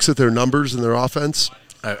 everyone looks at their numbers and their offense.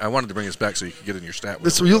 I wanted to bring this back so you could get in your stat.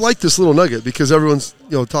 So you like this little nugget because everyone's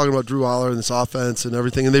talking about Drew Aller and this offense and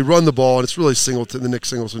everything, and they run the ball, and it's really Singleton, the Nick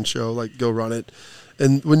Singleton show, like go run it.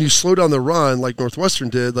 And when you slow down the run, like Northwestern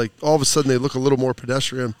did, like all of a sudden they look a little more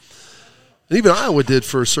pedestrian. And even Iowa did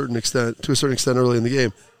to a certain extent early in the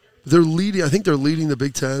game. They're leading. I think they're leading the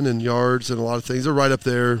Big Ten in yards and a lot of things. They're right up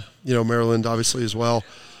there. Maryland obviously as well.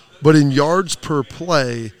 But in yards per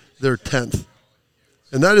play, they're 10th,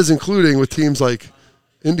 and that is including with teams like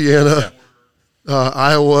Indiana,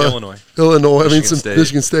 Iowa, Illinois.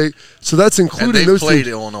 Michigan State. So that's including those played teams.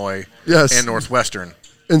 Illinois, yes, and Northwestern.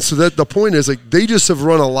 And so that the point is, like, they just have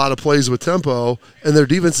run a lot of plays with tempo, and their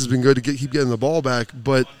defense has been good to keep getting the ball back.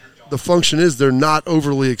 But the function is they're not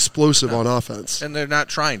overly explosive on offense, and they're not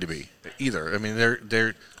trying to be either. I mean,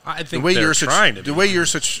 they're. I think they're trying to. The way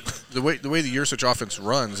the your such offense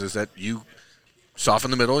runs is that you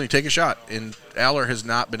soften the middle and you take a shot. And Aller has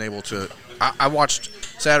not been able to. I watched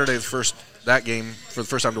Saturday that game for the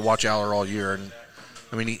first time to watch Aller all year, and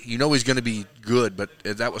I mean he's going to be good, but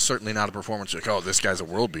that was certainly not a performance like, oh, this guy's a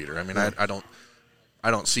world beater. I mean I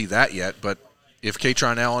don't see that yet. But if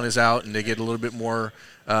Katron Allen is out and they get a little bit more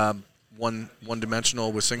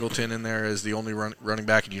one-dimensional with Singleton in there as the only running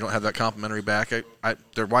back, and you don't have that complimentary back,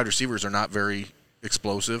 their wide receivers are not very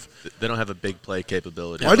explosive. They don't have a big play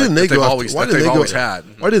capability. Why didn't they go after? Why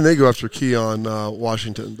didn't they go after Keon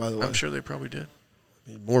Washington? By the way, I'm sure they probably did.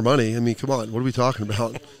 More money. I mean, come on. What are we talking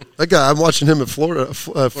about? That guy. I'm watching him at Florida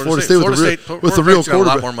State with the real quarterback. A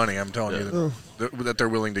lot more money. I'm telling you that they're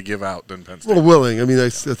willing to give out than Penn State. Well, willing. I mean,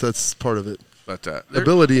 that's part of it. But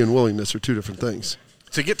ability and willingness are two different things.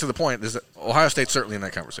 To get to the point is that Ohio State's certainly in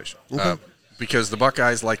that conversation because the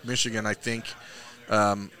Buckeyes, like Michigan, I think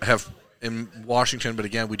have in Washington, but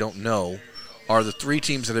again we don't know, are the 3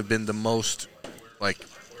 teams that have been the most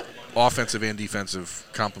offensive and defensive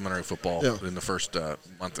complementary football in the first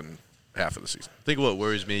month and half of the season. I think what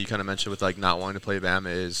worries me, you kind of mentioned with not wanting to play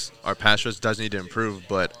Bama, is our pass rush does need to improve,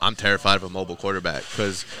 but I'm terrified of a mobile quarterback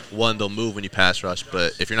because, one, they'll move when you pass rush,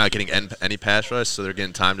 but if you're not getting any pass rush, so they're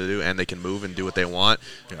getting time to do, and they can move and do what they want,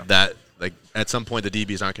 that at some point the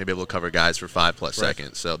DBs aren't going to be able to cover guys for 5+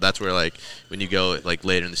 seconds. So that's where when you go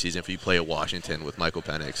later in the season, if you play at Washington with Michael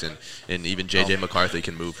Penix and even J.J. McCarthy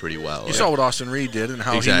can move pretty well. You saw what Austin Reed did and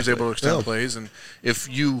how he was able to extend plays, and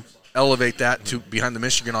if you elevate that to behind the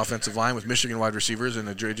Michigan offensive line with Michigan wide receivers and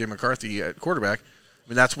a J.J. McCarthy at quarterback, I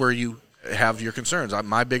mean, that's where you have your concerns.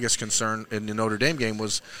 My biggest concern in the Notre Dame game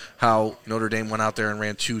was how Notre Dame went out there and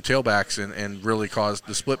ran 2 tailbacks and really caused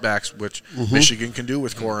the split backs, which Michigan can do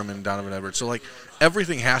with Corum and Donovan Edwards. So,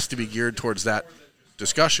 everything has to be geared towards that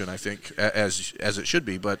discussion, I think, as it should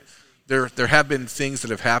be. But there have been things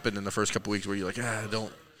that have happened in the first couple weeks where you're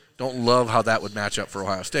don't love how that would match up for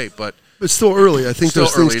Ohio State. But it's still early. I think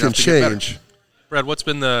those things can change. Brad, what's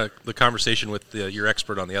been the conversation with your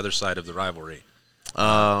expert on the other side of the rivalry?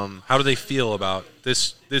 How do they feel about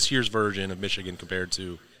this year's version of Michigan compared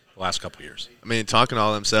to the last couple of years? I mean, talking to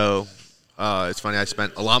all of them, so It's funny. I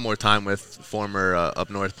spent a lot more time with former up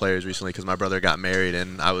north players recently because my brother got married,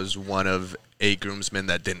 and I was one of 8 groomsmen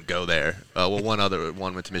that didn't go there. One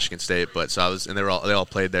went to Michigan State, but so I was, and they all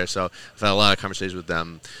played there. So I've had a lot of conversations with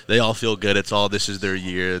them. They all feel good. This is their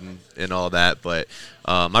year and all that. But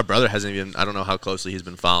my brother hasn't even. I don't know how closely he's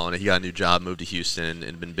been following it. He got a new job, moved to Houston,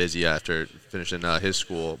 and been busy after finishing his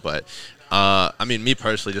school. But I mean, me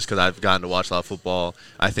personally, just because I've gotten to watch a lot of football,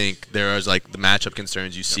 I think there is like the matchup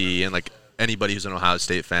concerns you see, and like anybody who's an Ohio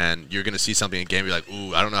State fan, you're going to see something in game. You're like,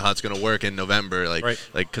 ooh, I don't know how it's going to work in November,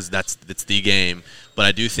 because it's the game. But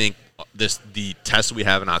I do think the test we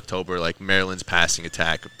have in October, like Maryland's passing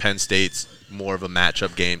attack, Penn State's more of a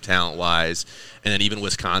matchup game talent wise, and then even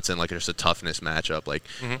Wisconsin, like there's a toughness matchup. Like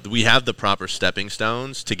we have the proper stepping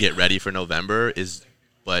stones to get ready for November.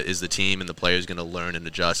 But is the team and the players going to learn and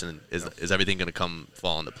adjust, and is everything going to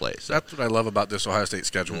fall into place? So that's what I love about this Ohio State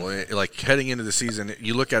schedule. Like heading into the season,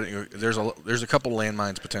 you look at it. There's a couple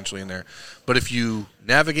landmines potentially in there, but if you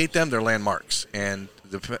navigate them, they're landmarks. And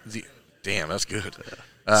the damn, that's good.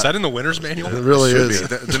 Is that in the winner's manual? It really is.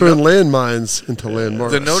 Turn landmines into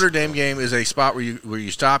landmarks. The Notre Dame game is a spot where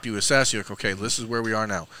you stop, you assess, you're like, okay, this is where we are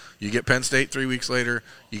now. You get Penn State 3 weeks later.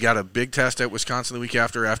 You got a big test at Wisconsin the week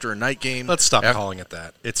after a night game. Let's stop calling it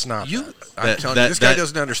that. It's not. I'm telling you, this guy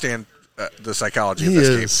doesn't understand the psychology of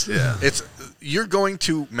this game. Yeah. You're going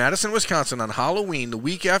to Madison, Wisconsin on Halloween the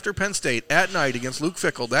week after Penn State at night against Luke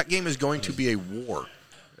Fickell. That game is going to be a war.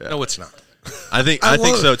 Yeah. No, it's not. I think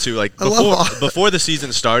so too. Like before the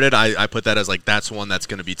season started, I put that as like that's one that's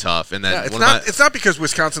going to be tough. And then it's not because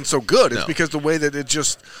Wisconsin's so good. It's because the way that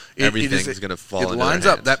everything's going to fall. It lines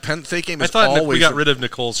up. That Penn State game is always. We got rid of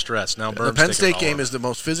Nicole's stress. Now the Penn State game is the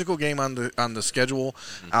most physical game on the schedule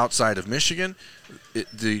outside of Michigan.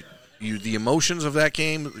 The emotions of that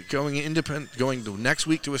game going the next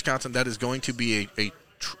week to Wisconsin, that is going to be a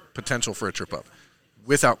potential for a trip up,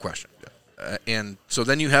 without question. And so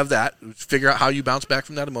then you have that. Figure out how you bounce back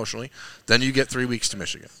from that emotionally. Then you get 3 weeks to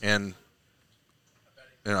Michigan. And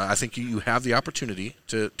I think you have the opportunity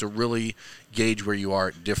to really gauge where you are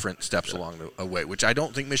at different steps along the way, which I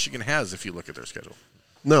don't think Michigan has if you look at their schedule.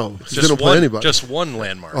 No, they don't play anybody. Just one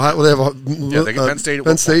landmark. They have they get Penn State.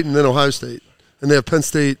 Penn State and then Ohio State. And they have Penn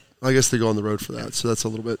State. I guess they go on the road for that. So that's a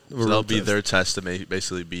little bit of a that'll be their test to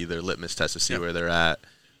basically be their litmus test to see where they're at.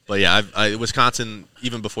 But yeah, Wisconsin,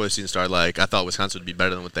 even before the season started, like I thought Wisconsin would be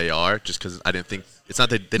better than what they are, just because I didn't think it's not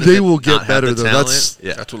that they will get better though. That's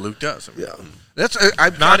what Luke does. I mean, that's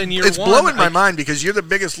not in year it's one. It's blowing my mind because you're the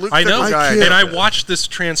biggest Luke Fickell guy. And I watched this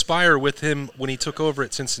transpire with him when he took over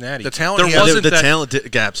at Cincinnati. The talent,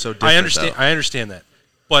 talent gap so different. I understand that,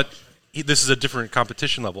 but this is a different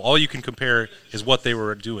competition level. All you can compare is what they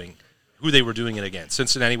were doing, who they were doing it against.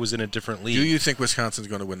 Cincinnati was in a different league. Do you think Wisconsin's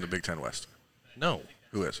going to win the Big Ten West? No.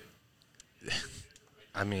 Who is?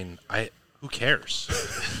 I mean, who cares?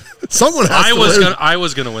 Someone has I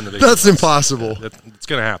was gonna win the Big Ten. That's Ten impossible. It's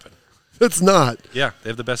gonna happen. It's not. Yeah, they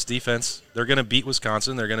have the best defense. They're gonna beat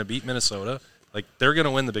Wisconsin. They're gonna beat Minnesota. Like they're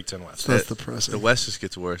gonna win the Big Ten West. That's depressing. The West just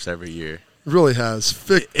gets worse every year. It really has.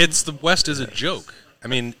 The West is a joke. I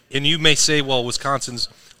mean, and you may say, well, Wisconsin's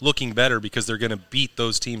looking better because they're going to beat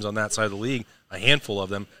those teams on that side of the league. A handful of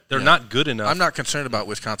them. They're not good enough. I'm not concerned about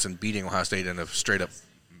Wisconsin beating Ohio State in a straight-up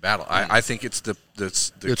battle. I think it's the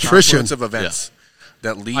confluence of events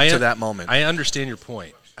that lead to that moment. I understand your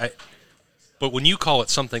point. But when you call it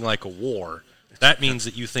something like a war, that means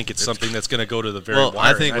that you think it's something that's going to go to the very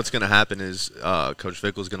wire. I think what's going to happen is Coach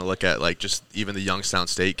Fickell is going to look at like just even the Youngstown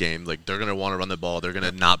State game. Like they're going to want to run the ball. They're going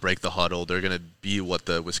to not break the huddle. They're going to be what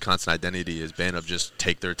the Wisconsin identity has been of just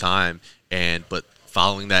take their time but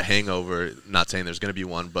following that hangover. Not saying there's going to be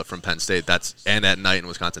one, but from Penn State, and at night in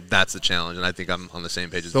Wisconsin, that's the challenge. And I think I'm on the same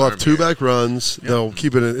page as they'll have two back runs. Yep. They'll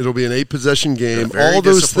keep it. It'll be an 8-possession game. All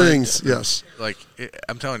those things. Yes. Like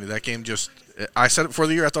I'm telling you, that game just. I said it before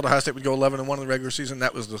the year. I thought Ohio State would go 11-1 in the regular season.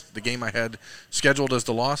 That was the game I had scheduled as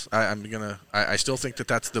the loss. I still think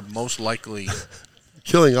that's the most likely.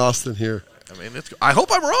 Killing Austin here. I mean, I hope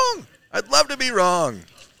I'm wrong. I'd love to be wrong.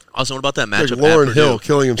 Also, what about that matchup? Like Lauren Hill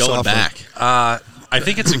killing himself. Going back. I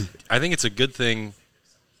think it's a good thing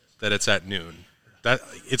that it's at noon. That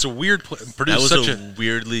it's a weird. That was a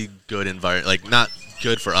weirdly good environment. Like not.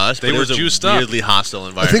 Good for us. They were juiced up. Weirdly hostile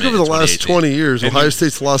environment. I think over the last 20 years, Ohio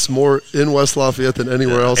State's lost more in West Lafayette than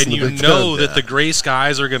anywhere else. And in the Big you know Ten. that the gray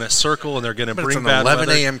skies are going to circle and they're going to bring it's bad an 11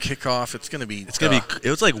 weather. a.m. kickoff. It's going to be. It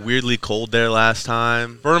was like weirdly cold there last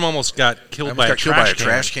time. Burnham almost got killed by a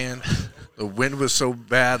trash can. The wind was so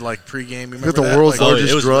bad, like pregame. You remember the world's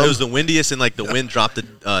largest drum? It was the windiest, and like the wind dropped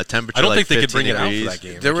the temperature. I don't think they could bring degrees. it out for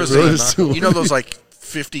that game. There was, those like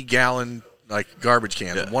 50-gallon like garbage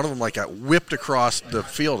cans. And one of them like got whipped across the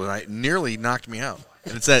field, and it nearly knocked me out.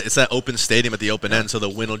 And it's that open stadium at the open end, so the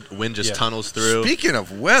wind just tunnels through. Speaking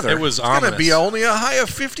of weather, It was it's going to ominous. be only a high of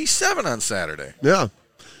 57 on Saturday. Yeah.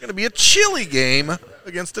 It's going to be a chilly game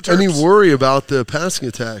against the Terps. Any worry about the passing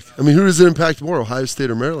attack? I mean, who does it impact more, Ohio State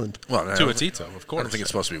or Maryland? Well, Tuatito, of I course. don't think it's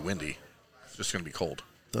supposed to be windy. It's just going to be cold.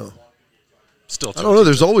 No. Still I don't know.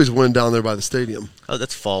 There's always wind down there by the stadium. Oh,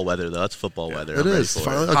 that's fall weather, though. That's football weather. It I'm ready is. for it.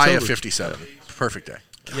 Finally, High of October. 57. Perfect day.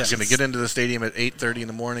 You're going to get into the stadium at 8:30 in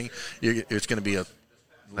the morning. It's going to be a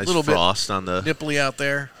Nice little frost on the nipply out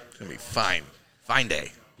there. It's going to be fine. Fine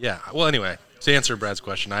day. Yeah. Well, anyway, to answer Brad's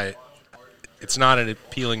question, it's not an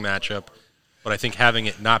appealing matchup, but I think having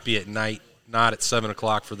it not be at night, not at 7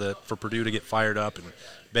 o'clock for Purdue to get fired up and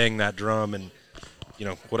bang that drum and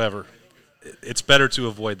whatever, it's better to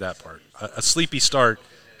avoid that part. A sleepy start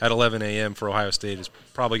at 11 a.m. for Ohio State is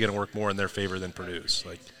probably going to work more in their favor than Purdue's.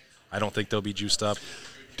 Like, I don't think they'll be juiced up.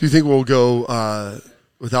 Do you think we'll go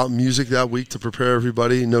without music that week to prepare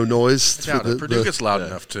everybody? No noise? I doubt it. Purdue gets loud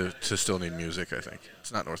enough to still need music, I think.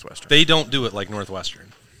 It's not Northwestern. They don't do it like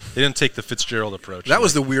Northwestern. They didn't take the Fitzgerald approach. That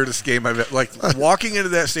was the weirdest game I've ever. Like, walking into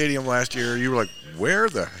that stadium last year, you were like, where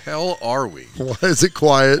the hell are we? Why is it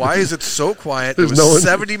quiet? Why is it so quiet? There's It no one- was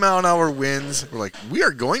 70-mile-an-hour winds. We're like, we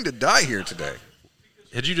are going to die here today.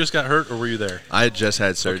 Had you just got hurt, or were you there? I had just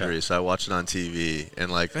had surgery, so I watched it on TV,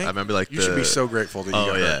 and I remember You should be so grateful that you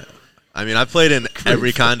got hurt. I mean, I played in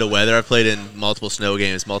every kind of weather. I played in multiple snow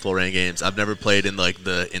games, multiple rain games. I've never played in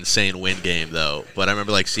the insane wind game though. But I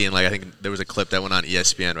remember seeing I think there was a clip that went on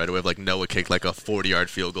ESPN right away of Noah kicked a 40-yard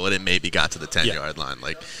field goal and it maybe got to the 10-yard line.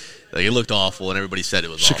 It looked awful, and everybody said it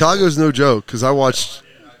was awful. Chicago's no joke, because I watched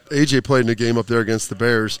AJ played in a game up there against the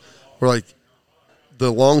Bears where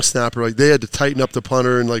the long snapper, they had to tighten up the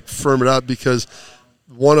punter and firm it up because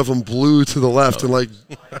one of them blew to the left and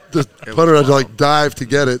the punter had to dive to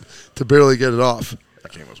get it, to barely get it off.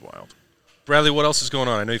 That game was wild. Bradley, what else is going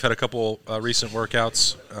on? I know you've had a couple recent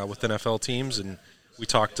workouts with NFL teams, and we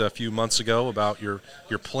talked a few months ago about your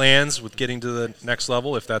plans with getting to the next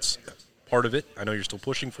level, if that's part of it. I know you're still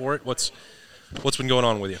pushing for it. What's been going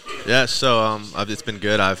on with you? Yeah, so it's been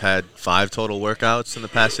good. I've had 5 total workouts in the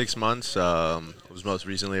past 6 months. It was most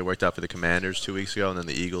recently I worked out for the Commanders 2 weeks ago, and then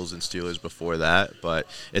the Eagles and Steelers before that. But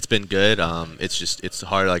it's been good. It's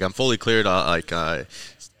hard. I'm fully cleared.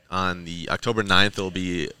 On the October 9th, it'll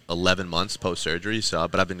be 11 months post-surgery,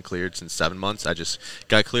 but I've been cleared since 7 months. I just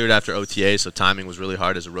got cleared after OTA, so timing was really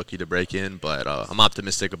hard as a rookie to break in, but I'm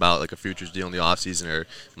optimistic about a futures deal in the offseason, or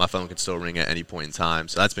my phone can still ring at any point in time,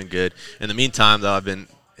 so that's been good. In the meantime, though, I've been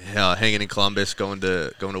hanging in Columbus, going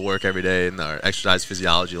to work every day in our exercise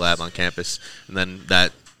physiology lab on campus, and then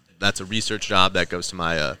that's a research job that goes to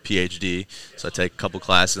my PhD. So I take a couple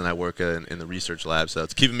classes and I work in the research lab. So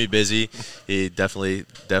it's keeping me busy. Definitely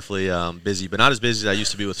busy, but not as busy as I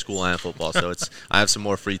used to be with school and football. So I have some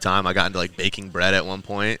more free time. I got into baking bread at one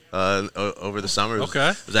point over the summer. It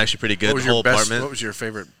was actually pretty good. What was your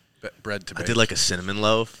favorite bread to bake? I did a cinnamon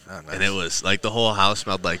loaf, nice. and it was the whole house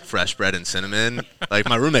smelled like fresh bread and cinnamon.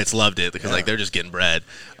 My roommates loved it because they're just getting bread.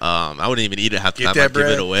 I wouldn't even eat it half the time. I'd give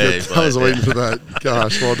it away. I was waiting for that.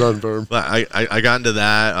 Gosh, well done, Berm. But I got into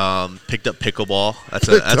that. Picked up pickleball.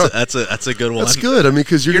 That's a good one. That's good. I mean,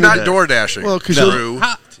 because you're not door dashing. Well, because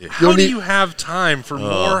how do you have time for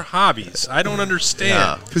more hobbies? I don't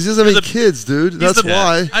understand. Because he doesn't have any kids, dude. That's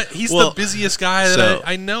why. He's the busiest guy that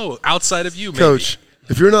I know outside of you, maybe. Coach,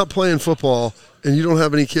 if you're not playing football and you don't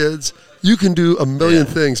have any kids, you can do a million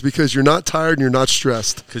things because you're not tired and you're not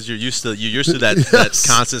stressed. Because you're used to that, that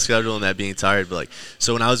constant schedule and that being tired. But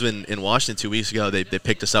so when I was in Washington 2 weeks ago, they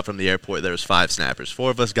picked us up from the airport. There was 5 snappers.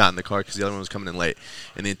 4 of us got in the car because the other one was coming in late.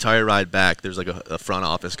 And the entire ride back, there's a front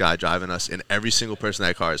office guy driving us, and every single person in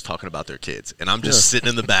that car is talking about their kids. And I'm just sitting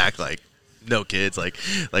in the back no kids, like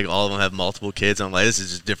all of them have multiple kids. I'm this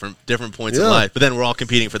is just different points in life. But then we're all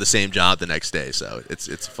competing for the same job the next day, so it's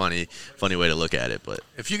a funny way to look at it. But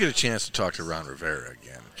if you get a chance to talk to Ron Rivera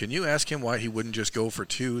again, can you ask him why he wouldn't just go for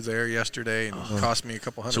 2 there yesterday and cost me a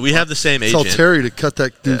couple $100? So we have the same agent. Tell Terry to cut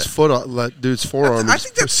that dude's foot off, that dude's forearm. I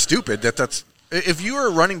think that's stupid. That's if you are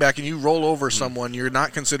a running back and you roll over someone, you're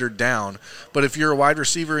not considered down. But if you're a wide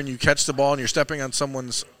receiver and you catch the ball and you're stepping on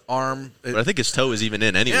someone's arm, but I think his toe is even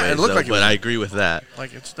in anyway. Yeah, it looked like it was, but I agree with that.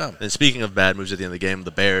 It's dumb. And speaking of bad moves at the end of the game,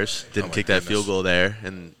 the Bears didn't kick that field goal there,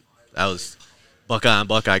 and that was Buckeye on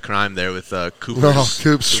Buckeye crime there with Cooper. Oh,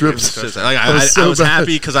 Coop strips. I was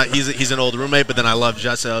happy because he's an old roommate, but then I love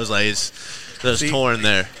Justin. I was there's torn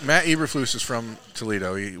there. Matt Eberflus is from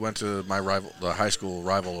Toledo. He went to the high school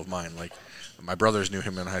rival of mine. My brothers knew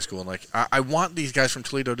him in high school, and I want these guys from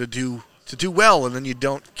Toledo to do to do well, and then you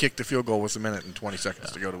don't kick the field goal with a minute and 20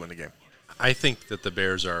 seconds to go to win the game. I think that the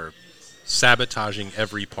Bears are sabotaging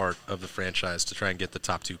every part of the franchise to try and get the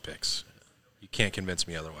top 2 picks. You can't convince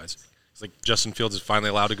me otherwise. It's like Justin Fields is finally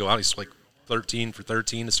allowed to go out. He's like 13 for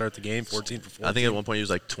 13 to start the game, 14 for 14. I think at one point he was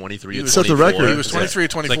like 23 or 24. Set the record. He was 23 or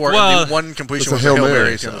 24, like, well, and the one completion was a a Hail Hail Mary,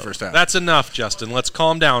 Mary in the first half. That's enough, Justin. Let's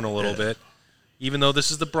calm down a little bit. Even though this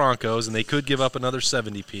is the Broncos and they could give up another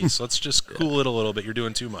 70 piece, let's just cool it a little bit. You're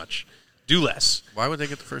doing too much. Do less. Why would they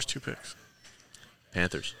get the first 2 picks?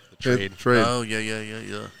 Panthers. The trade. Oh,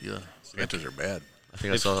 yeah. Panthers are bad. I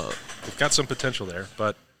think I saw. They've got some potential there,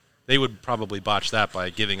 but they would probably botch that by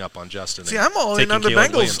giving up on Justin. See, I'm all in on the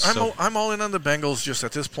Caleb Bengals. Williams, I'm all in on the Bengals just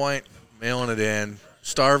at this point, mailing it in,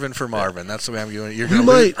 starving for Marvin. That's the way I'm doing it. You're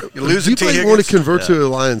losing T. You might Higgins. want to convert to a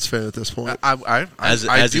Lions fan at this point. I As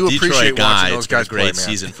do a Detroit appreciate guy, watching those it's been a guys great play, man.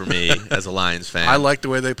 season for me as a Lions fan. I like the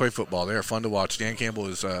way they play football. They are fun to watch. Dan Campbell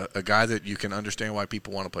is a guy that you can understand why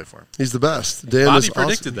people want to play for him. He's the best. Dan Bobby is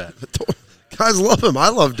predicted awesome. that. Guys love him. I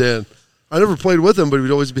love Dan. I never played with him, but we'd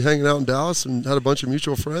always be hanging out in Dallas and had a bunch of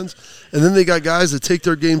mutual friends. And then they got guys that take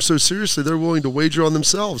their game so seriously, they're willing to wager on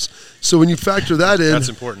themselves. So when you factor that in, That's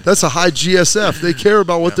important. That's a high GSF. They care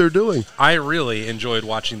about what they're doing. I really enjoyed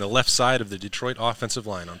watching the left side of the Detroit offensive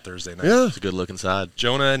line on Thursday night. Yeah. It's a good looking side.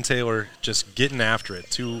 Jonah and Taylor just getting after it.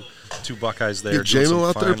 Two Buckeyes there. Get J-Mo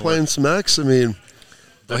out there playing some X. I mean,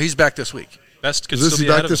 Well, he's back this week. Best could is this still be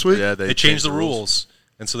back ahead of this him. week? Yeah, They changed the rules,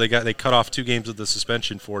 and so they cut off 2 games of the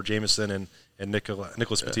suspension for Jameson and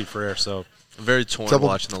Nicholas Petit-Frere. So I'm very torn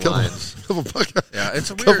watching the Lions. Couple Buckeyes. Yeah,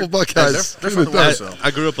 it's a weird. Couple Buckeyes. They're fun to watch, though.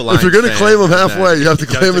 I grew up a Lions If you're going to fan, claim them and halfway, you have to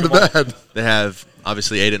claim them in the bad. They have,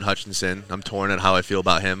 obviously, Aiden Hutchinson. I'm torn at how I feel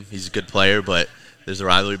about him. He's a good player, but there's a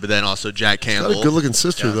rivalry. But then also Jack Campbell. Got a good-looking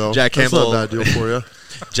sister, though. Jack That's Campbell. not a bad deal for you.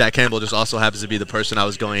 Jack Campbell just also happens to be the person I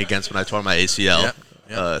was going against when I tore my ACL. Yep.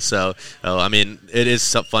 I mean, it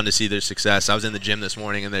is fun to see their success. I was in the gym this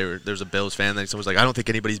morning, and there was a Bills fan. And someone was like, "I don't think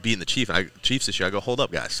anybody's beating the Chiefs this year." I go, "Hold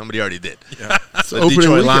up, guys! Somebody already did." Yeah. The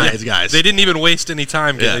Detroit Lions guys. They didn't even waste any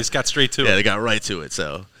time. Yeah. They just got straight to it. Yeah, they got right to it.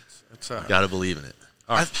 So, got to believe in it.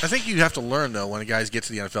 I think you have to learn though when guys get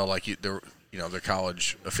to the NFL, like their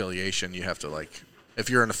college affiliation. You have to if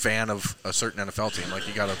you're a fan of a certain NFL team,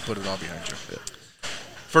 you got to put it all behind you. Yeah.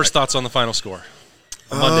 First thoughts on the final score.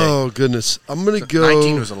 Monday. Oh, goodness. I'm going to go.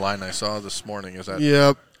 19 was a line I saw this morning. Is that?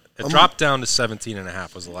 Yeah. It dropped down to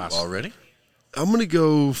 17.5 was the last one. Already? I'm going to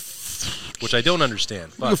go. Which I don't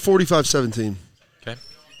understand. I'm going to go 45-17. Okay.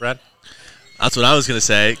 Brad? That's what I was going to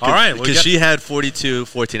say. All right. Because she had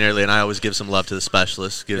 42-14 early, and I always give some love to the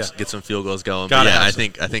specialists, get some field goals going. Gotta but yeah,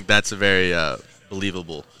 have I think that's a very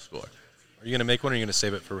believable score. Are you going to make one, or are you going to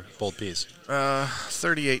save it for bold peas?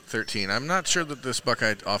 38-13. I'm not sure that this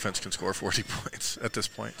Buckeye offense can score 40 points at this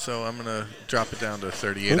point, so I'm going to drop it down to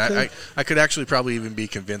 38. Okay. I could actually probably even be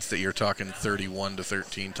convinced that you're talking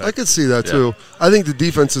 31-13 type. I could see that, too. I think the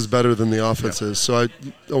defense is better than the offense is, so I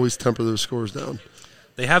always temper those scores down.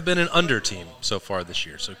 They have been an under team so far this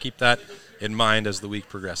year, so keep that in mind as the week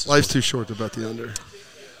progresses. Life's too short to bet the under.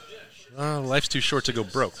 Life's too short to go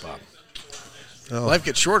broke, Bob. Oh. Life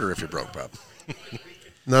gets shorter if you're broke, Bob. And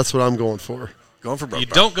that's what I'm going for. Going for broke. You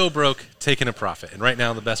don't go broke taking a profit. And right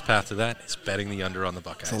now, the best path to that is betting the under on the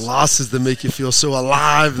Buckeyes. It's the losses that make you feel so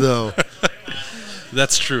alive, though.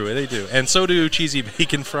 That's true. They do. And so do cheesy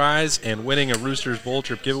bacon fries and winning a Roosters Bowl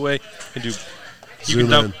Trip giveaway. You can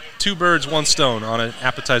dump 2 birds, 1 stone on an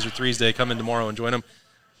Appetizer 3's Day. Come in tomorrow and join them.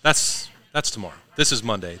 That's tomorrow. This is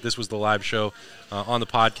Monday. This was the live show on the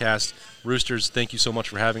podcast. Roosters, thank you so much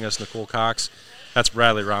for having us, Nicole Cox. That's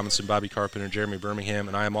Bradley Robinson, Bobby Carpenter, Jeremy Birmingham,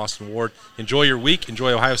 and I am Austin Ward. Enjoy your week.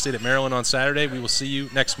 Enjoy Ohio State at Maryland on Saturday. We will see you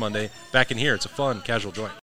next Monday back in here. It's a fun, casual joint.